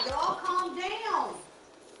 Pie, y'all calm down.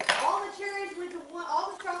 All the cherries with the one,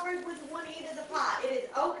 all the strawberries with the one end of the pie. It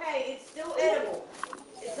is okay. It's still edible.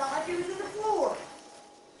 It's not like it was in the floor.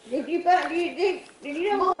 Did you know? Peyton, and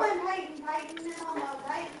Homo,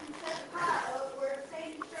 Peyton set the pie up where it's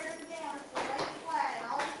standing straight up and down. It's laid flat, and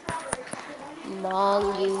all the strawberries with the one end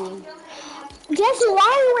Mongy. Jesse, why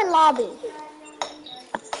are you in lobby?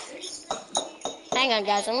 Hang on,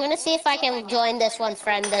 guys. I'm gonna see if I can join this one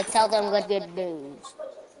friend to tell them good news.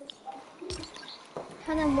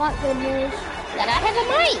 Tell them what good news? That I have a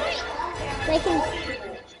mic. They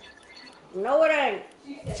can, No, it ain't.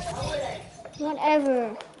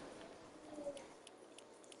 whatever.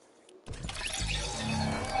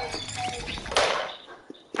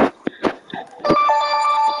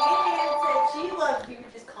 She loves you.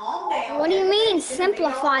 Just calm down. What do you mean,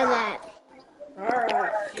 simplify that?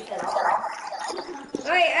 Alright.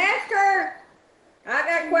 Hey, ask her. I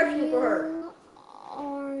got a question for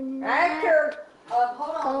her. Ask her.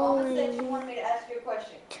 Hold on. Mama said she wanted me to ask you a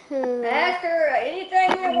question. Ask her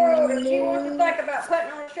anything in the world if she wants to think about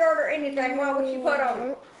putting on a shirt or anything. What would she put on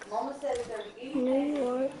it? Mama said if there's anything New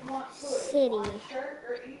York you want to put City. on a shirt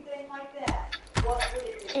or anything like that, what would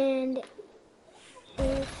it be? And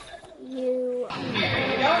if you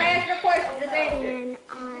Don't ask her questions. Just answer. and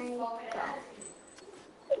I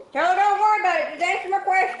Tell her don't worry about it. Just answer my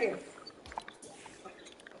question.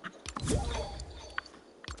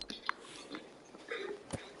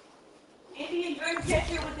 Indian dream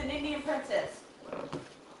catcher with an Indian princess.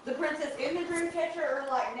 The princess in the dream catcher or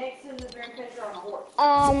like next to the dream catcher on a horse?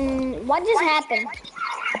 what just happened?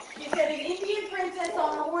 She said an Indian princess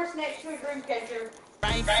on a horse next to a dream catcher.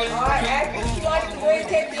 Alright, after she likes the dream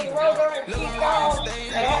catcher, the roller and she's gone,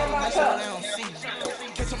 and have my cup.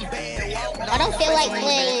 I don't feel like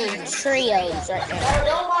playing trios right now. No,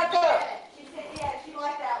 don't like up. She said, yeah, she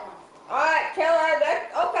liked that one. Alright, tell her that,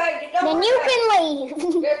 okay, just don't Then worry you about it. can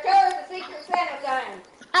leave. Just tell her the Secret Santa thing.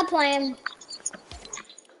 I'll play him.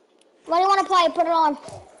 What do you want to play? Put it on.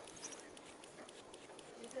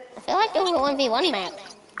 I feel like doing a 1v1 map.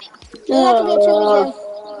 You have to be a 2v2.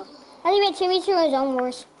 I think be a 2v2 or Zone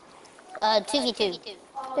Wars. 2v2.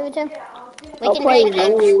 2v2. We can take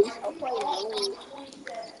turns.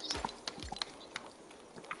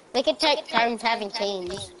 We can take turns having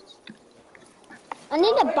teams. I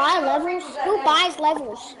need to buy levels. Who buys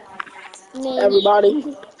levels? Me.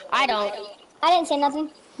 Everybody. I don't. I didn't say nothing.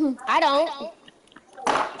 I don't.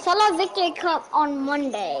 Solo Victory Cup on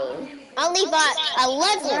Monday. I only bought a I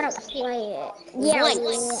level. gotta play it. Yeah,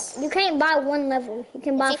 Links. you can't buy one level. You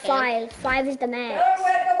can buy Yes, you can. 5. 5 is the Tell max. her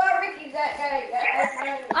where to go buy Ricky's that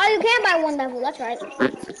day. Oh, you can buy one level. That's right.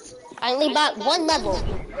 I only bought one level.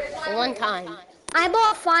 One time. I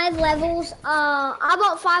bought 5 levels. I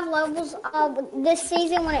bought 5 levels this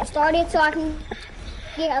season when it started, so I can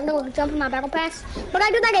get a little jump in my battle pass. But I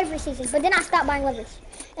do that every season. But then I stop buying levels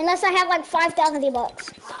unless I have like 5,000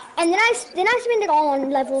 V-Bucks. And then I spend it all on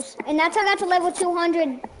levels. And that's how I got to level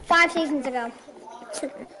 200 5 seasons ago.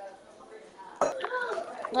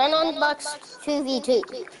 Run on Bucks 2v2.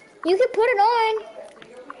 You can put it on.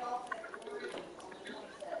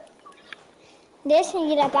 This and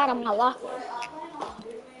get up out of my locker.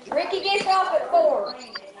 Ricky gets off at 4.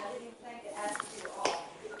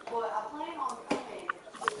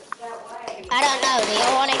 I don't know. Do you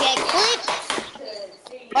want to get clipped?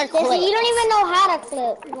 Or This, you clipped? don't even know how to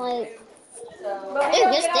clip. Like, Ooh,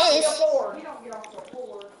 what's this?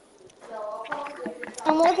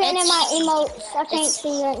 I'm looking at my emotes. I can't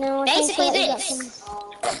see right now. I can't Basically see what this. you got.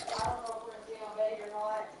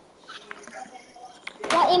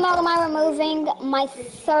 What emote am I removing? My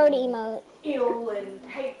third emote. Ill and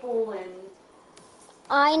hateful and...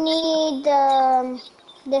 I need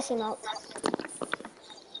this emote.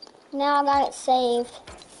 Now I got it saved.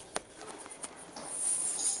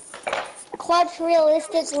 Clutch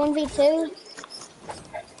realistic 1v2.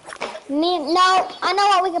 No, I know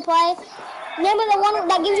what we can play. Remember the one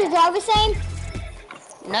that gives you Jarvis aim?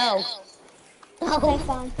 No. Okay,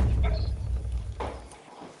 fine.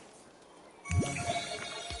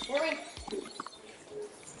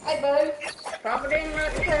 Hey, bud. Prop it in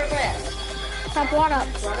right before that. Prop what up?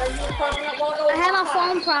 I have my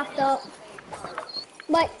phone propped up.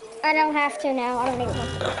 But I don't have to now. I don't need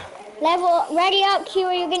one. Level, ready up, Q,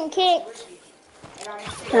 or you're getting kicked.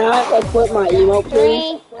 Can I equip my emote,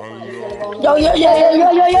 3, Yo, yo, yo, yo,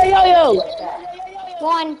 yo, yo, yo, yo, yo.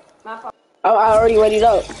 1. I already ready it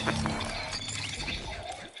up.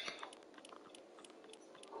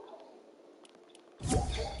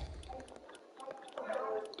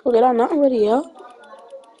 Oh, did I not already up?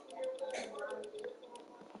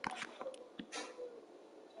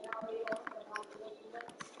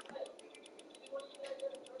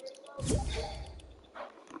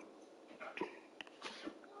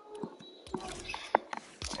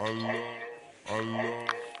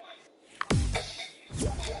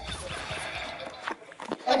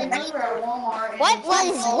 What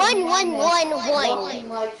was 1111?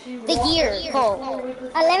 The year, Cole.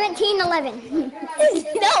 1111.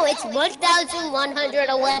 No, it's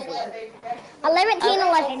 1111.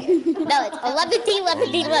 1111. No, it's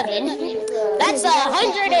 1111. That's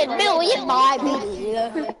 100 million, my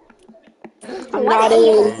baby. I'm not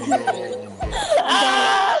in.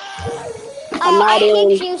 I'm not I in.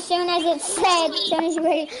 hit you soon as it said, soon as you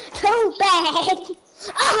ready. Too bad.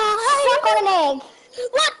 Suck on an egg.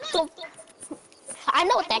 What the? I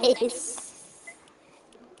know what that is.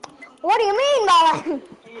 What do you mean by that?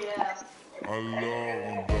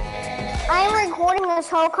 I am recording this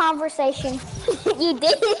whole conversation. You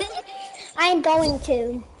did? I am going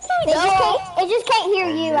to. It just can't hear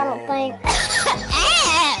you, I don't think.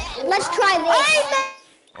 Let's try this.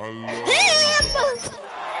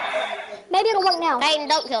 Maybe it'll work now. Hey,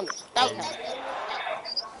 don't kill me. Don't kill me.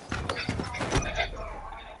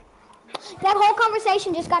 That whole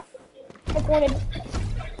conversation just got recorded.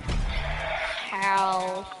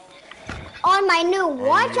 How? On my new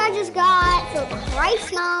watch I just got for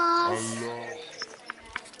Christmas.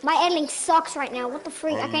 My editing sucks right now. What the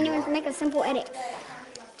freak? I can't even make a simple edit.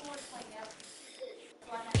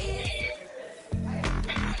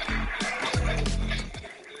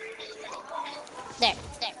 There.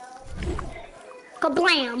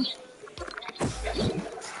 Kablam.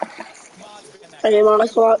 Hey, man,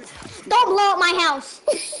 that's what. Don't blow up my house.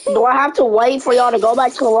 Do I have to wait for y'all to go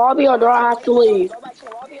back to the lobby, or do I have to leave?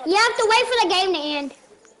 You have to wait for the game to end.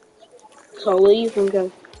 So leave and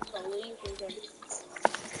go.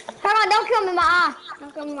 Hold on, don't kill me in my eye.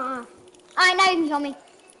 Don't kill me in my eye. Alright, now you can kill me.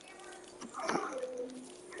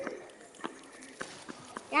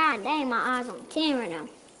 God dang, my eye's on 10 right now.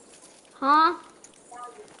 Huh?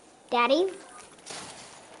 Daddy?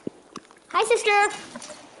 Hi, sister.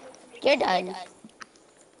 You're done.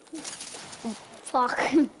 Fuck.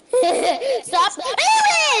 Stop.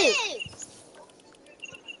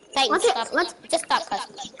 Thanks. Let's just stop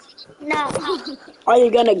cussing. No. Are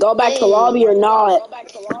you gonna go back to the lobby or not?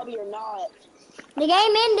 The game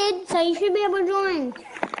ended, so you should be able to join.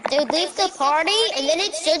 Dude, leave the party, and then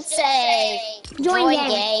it should say Join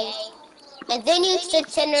game. And then you should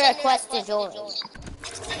send a request to join.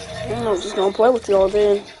 I'm just gonna play with y'all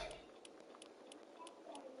then.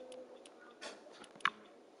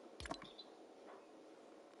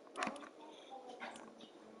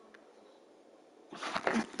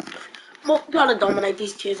 Well, gotta dominate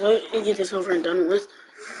these kids and get this over and done with.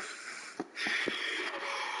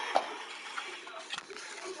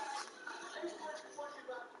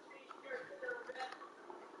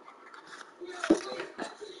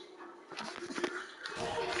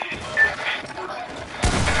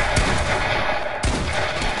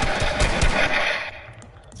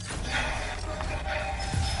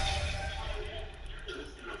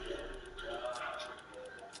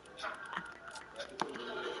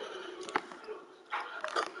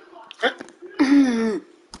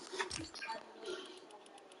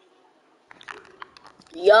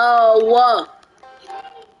 Yo,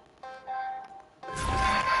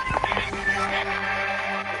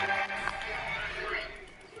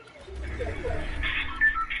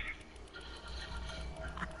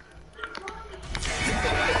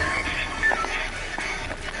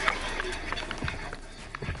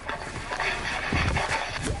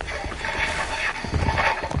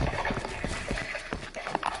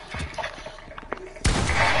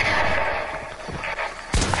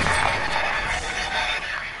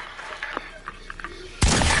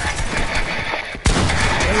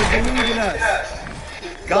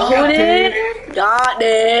 Got it. Got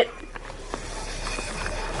it.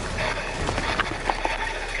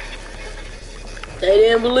 They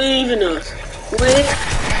didn't believe in us.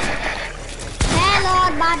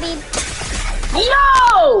 Hello, Bobby.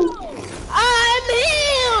 Yo! I'm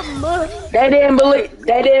him! They didn't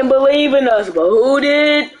believe in us, but who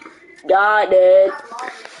did? God did.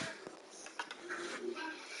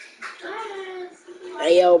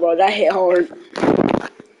 Hey yo, bro, that hit hard.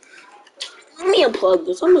 Let me unplug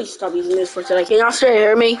this. I'm gonna stop using this for today. Can y'all still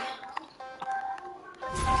hear me?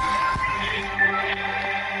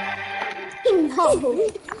 No.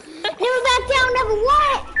 Never back down, never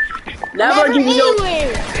what? Never give me no. You,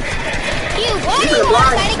 why do you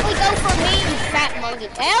automatically go for me, you fat monkey?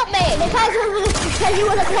 Help me! Because you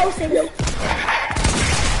were the closest.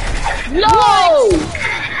 No!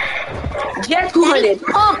 Jet 200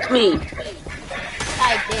 punked me.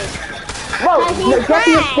 I did. Bro, Cause no, you Jesse's a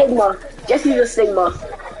cracked. Sigma. Jesse's a Sigma.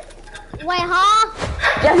 Wait, huh?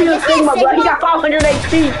 Jesse's a Is that Sigma, bro. He Sigma? got 500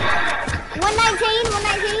 HP. 119,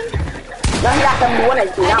 119. No, he got 71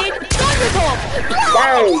 HP. I Now. did Thunderbolt.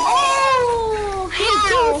 Dang. Oh,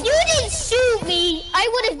 how? If you didn't shoot me, I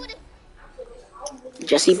would have.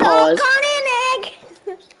 Jesse, So pause. caught an egg.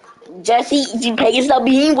 Jesse, you paying stop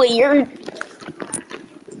being weird.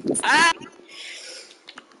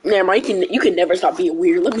 Never mind, you can never stop being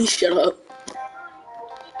weird. Let me shut up.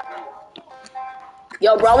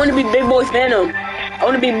 Yo, bro, I want to be Big Boy Phantom. I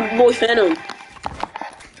want to be Big Boy Phantom.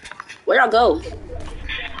 Where'd I go?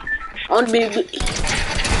 I want to be...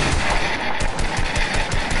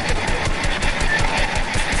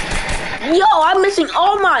 Yo, I'm missing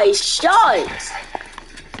all my shots.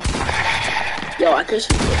 Yo, I could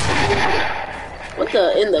shoot. What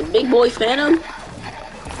the, in the Big Boy Phantom?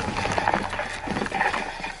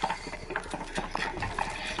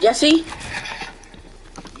 Jesse?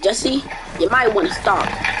 Jesse, you might want to stop.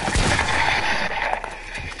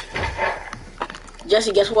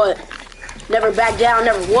 Jesse, guess what? Never back down,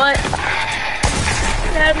 never what?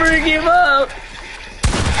 Never give up.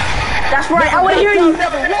 That's right, I want to hear you.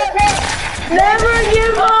 Never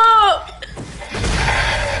give up.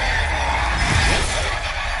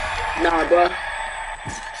 Nah, bro.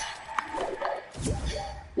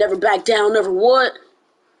 Never back down, never what?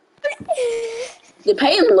 Did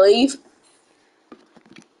Peyton leave?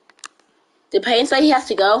 Did Peyton say he has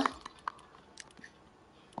to go?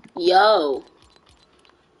 Yo.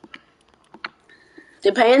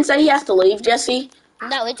 Did Peyton say he has to leave, Jesse?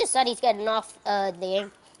 No, it just said he's getting off the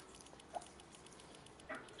game.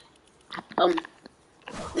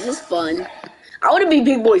 This is fun. I want to be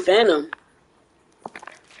Big Boy Phantom.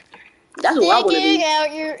 That's what I want to Sticking be.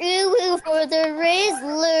 out your ew for the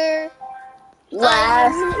Rizzler.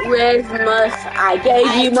 Last Christmas, I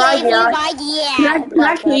gave you my yacht. Can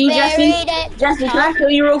I kill you, Jesse? Jesse, can I kill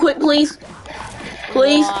you real quick, please?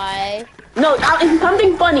 Please? Why? No, it's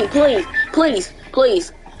something funny, please. Please,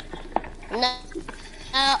 please. No.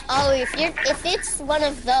 Oh, if it's one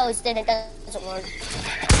of those, then it doesn't work.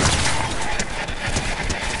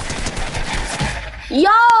 Yo,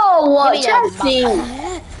 Give me Jesse.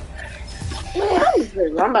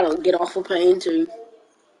 that I'm about to get off of pain too.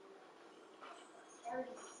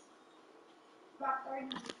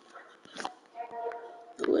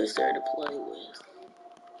 Who is there to play with?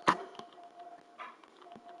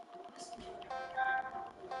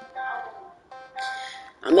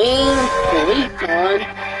 I mean, Squeak-Con.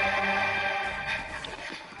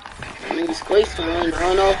 Squeak-Con. I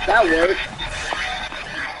don't know if that worked.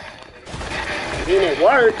 I mean, it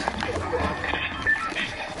worked.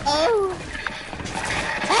 Oh.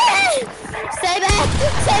 Hey! Stay back!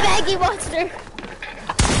 Stay back, you monster!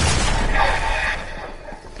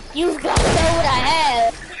 You've got to know what I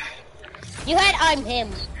have. You had I'm him.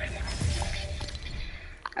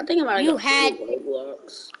 I think I might You have had-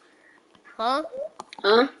 Roblox. Huh?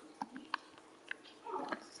 Huh?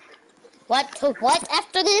 What to what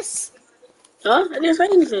after this? Huh? I didn't say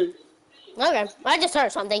anything. Okay, I just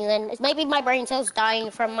heard something then. It's maybe my brain cells dying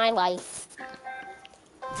from my life.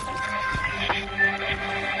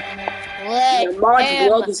 Let Mod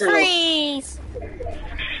blow up him his house. freeze!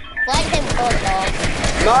 Let him cook, dog.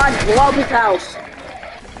 Mod, blow up his house.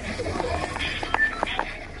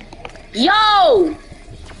 Yo!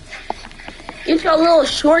 Get your little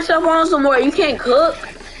shorts up on somewhere. You can't cook.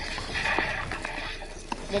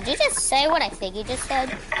 Did you just say what I think you just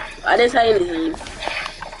said? I didn't say anything.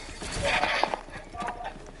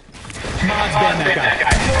 Mod's ban that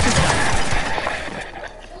guy.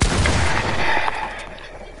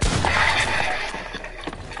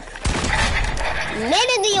 Men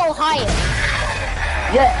in the Ohio.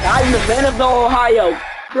 Yes, I'm the man of the Ohio.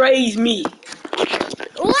 Praise me.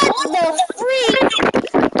 What the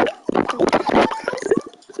freak?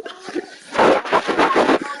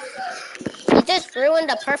 You just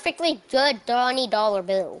ruined a perfectly good Donnie dollar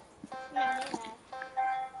bill.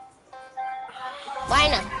 Why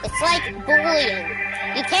not? It's like bullying.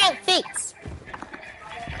 You can't fix.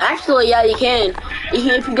 Actually, yeah, you can.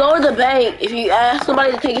 If you go to the bank, if you ask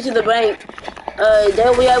somebody to take it to the bank,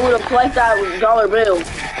 they'll be able to collect that dollar bill.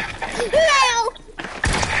 No!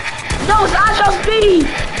 No, it's not your speed!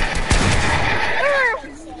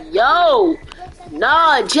 Yo!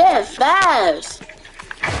 Nah, Jeff, fast!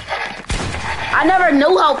 I never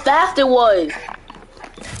knew how fast it was.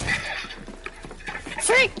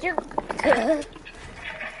 Freak, you're...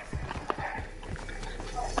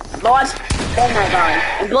 Lord, ban that guy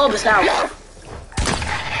and blow up his house.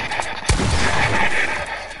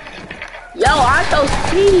 Yo, I so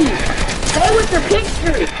speed. Stay with the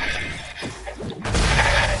picture.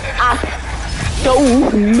 I so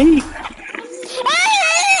me.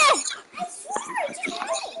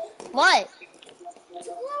 What?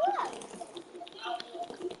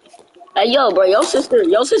 Hey, yo, bro, your sister's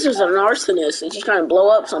an arsonist, and she's trying to blow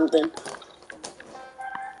up something.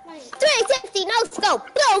 360 no scope,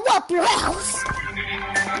 blow up your house.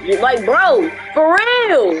 You're like, bro, for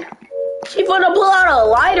real. She gonna pull out a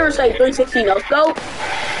lighter and say 360 no scope.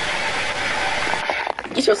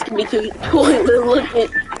 Get your skinny too looking.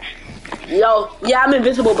 Yo, yeah, I'm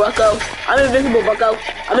invisible, bucko. I'm invisible, bucko.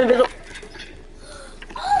 I'm invisible.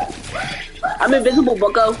 I'm invisible,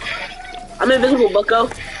 bucko. I'm invisible, bucko.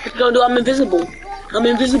 What you gonna do? I'm invisible. I'm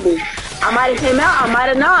invisible. I might have came out, I might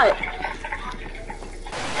have not.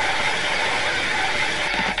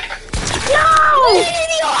 No!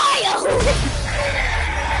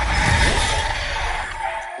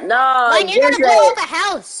 No, When you're gonna blow up a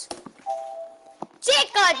house.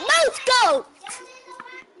 Chicken, no scope.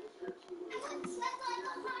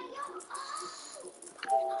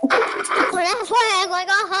 That's why I have like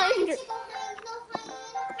 100.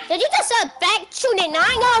 Did you just back shooting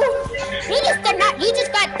 9-0? You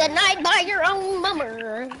just got denied by your own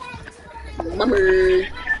mummer. Mummer.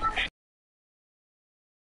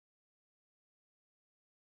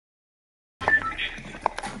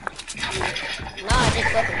 Nah,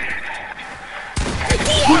 just looking.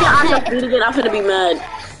 You got to beat again, I'm finna be mad.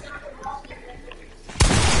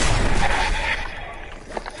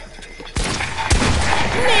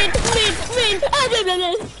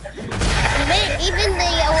 Even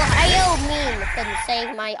the Ohio meme couldn't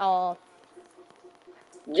save my all.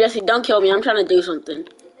 Jesse, don't kill me, I'm trying to do something.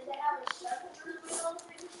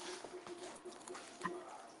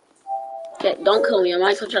 Okay, don't kill me, I'm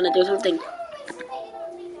actually trying to do something.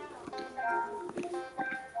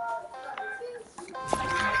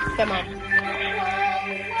 Come on.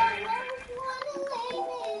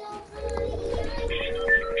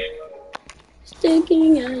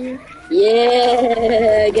 Sticking out.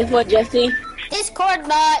 Yeah, guess what, Jesse? Discord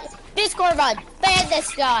bot, ban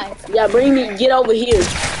this guy. Yeah, get over here.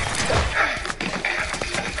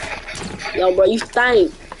 Yo, bro, you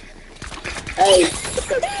stink. Hey.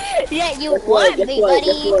 Yeah, you want me,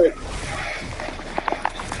 buddy.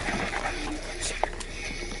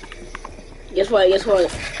 Guess what? Guess what?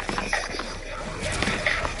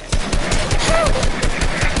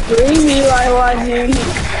 Bring me right watching.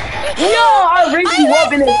 Yo, I rigged you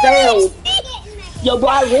up and it failed. Yo, bro,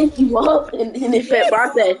 I rigged you up and it failed. Bro,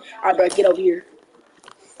 I said, alright, bro, get over here.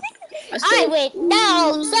 I went,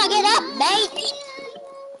 no, suck it up, mate.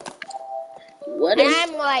 What and is?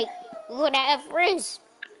 I'm like, whatever is.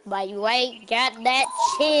 But you ain't got that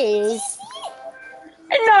cheese.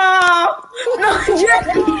 No,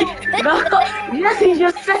 Jesse. No, Jesse,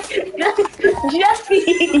 just say,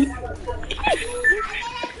 Jesse.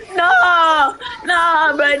 No,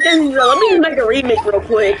 bro, Jesse, let me just make a remix real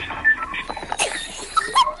quick.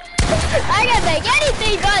 I can make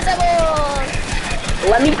anything possible.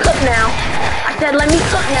 Let me cook now. I said let me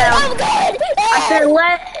cook now. I'm good. I said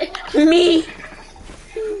let me.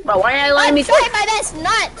 Bro, why ain't you letting me cook? I'm trying my best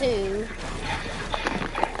not to.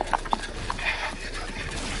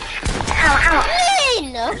 Ow.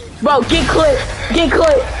 Mean. Bro, get clipped.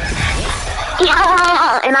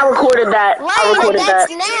 And I recorded that.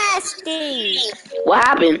 That's nasty. What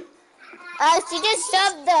happened? She just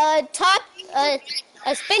shoved the top,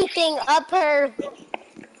 a spin thing up her,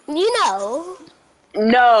 you know.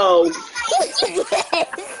 No.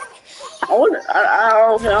 I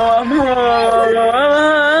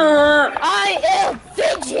am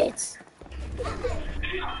fidgets.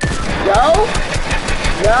 No.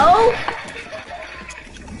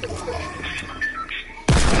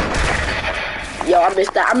 Yo, I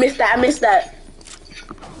missed that.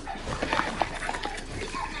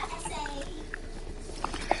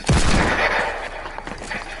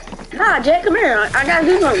 Nah, Jay, come here. I gotta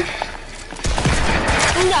do something.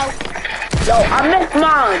 No. Yo, I missed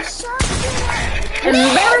mine.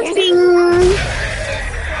 Embarrassing.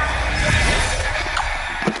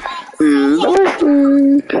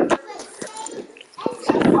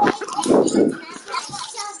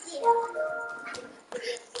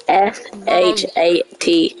 SHAT.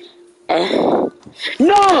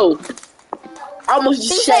 No! I almost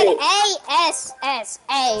just said it. ASSA.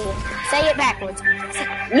 Say it backwards.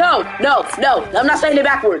 No, I'm not saying it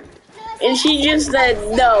backwards. And she just said,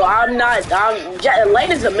 no, I'm not.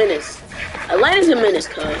 Elena's a menace.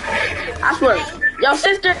 Cuz. I swear. Your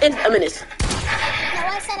sister is a menace. No,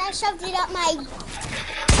 I said I shoved it up my...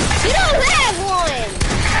 You don't have one!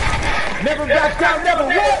 Never back down, never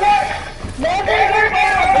walk.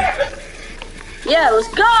 Yeah, let's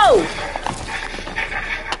go!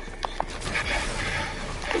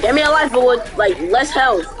 Give me a life but with, like, less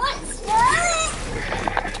health.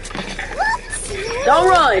 Don't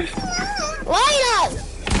run! Light up!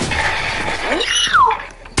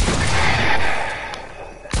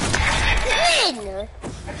 Win!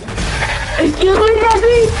 Excuse me,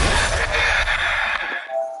 Jesse?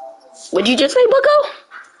 What'd you just say, Bucko?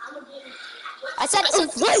 I said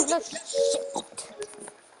it's win!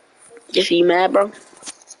 Jesse, you mad, bro?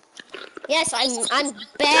 Yes, I'm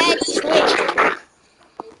bad twitching.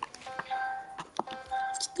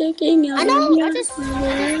 Sticking out I know, I your just...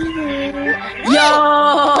 Yo!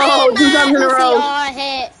 2 times in a row.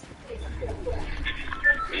 Hit.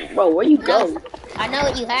 Bro, where you go? I know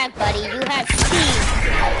what you have, buddy. You have speed.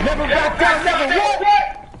 Never back down, never what?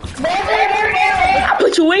 I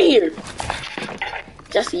put you in here.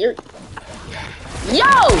 Jesse, you're... Yo!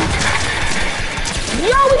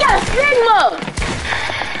 Yo, we got a Sigma!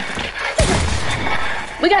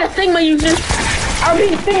 We got a Sigma user. I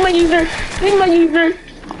repeat, Sigma user. Sigma user.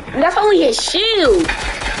 And that's only his shield.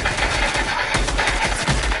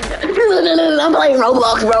 I'm playing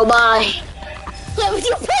Roblox, bro. Bye. Would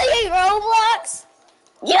you play Roblox?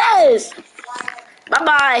 Yes.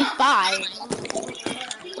 Bye-bye. Bye.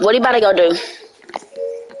 What are you about to go do?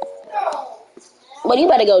 What are you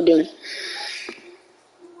about to go do?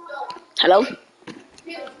 Hello?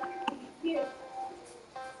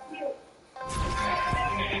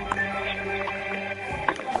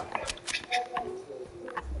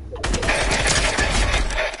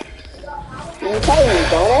 Okay,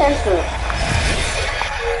 don't answer.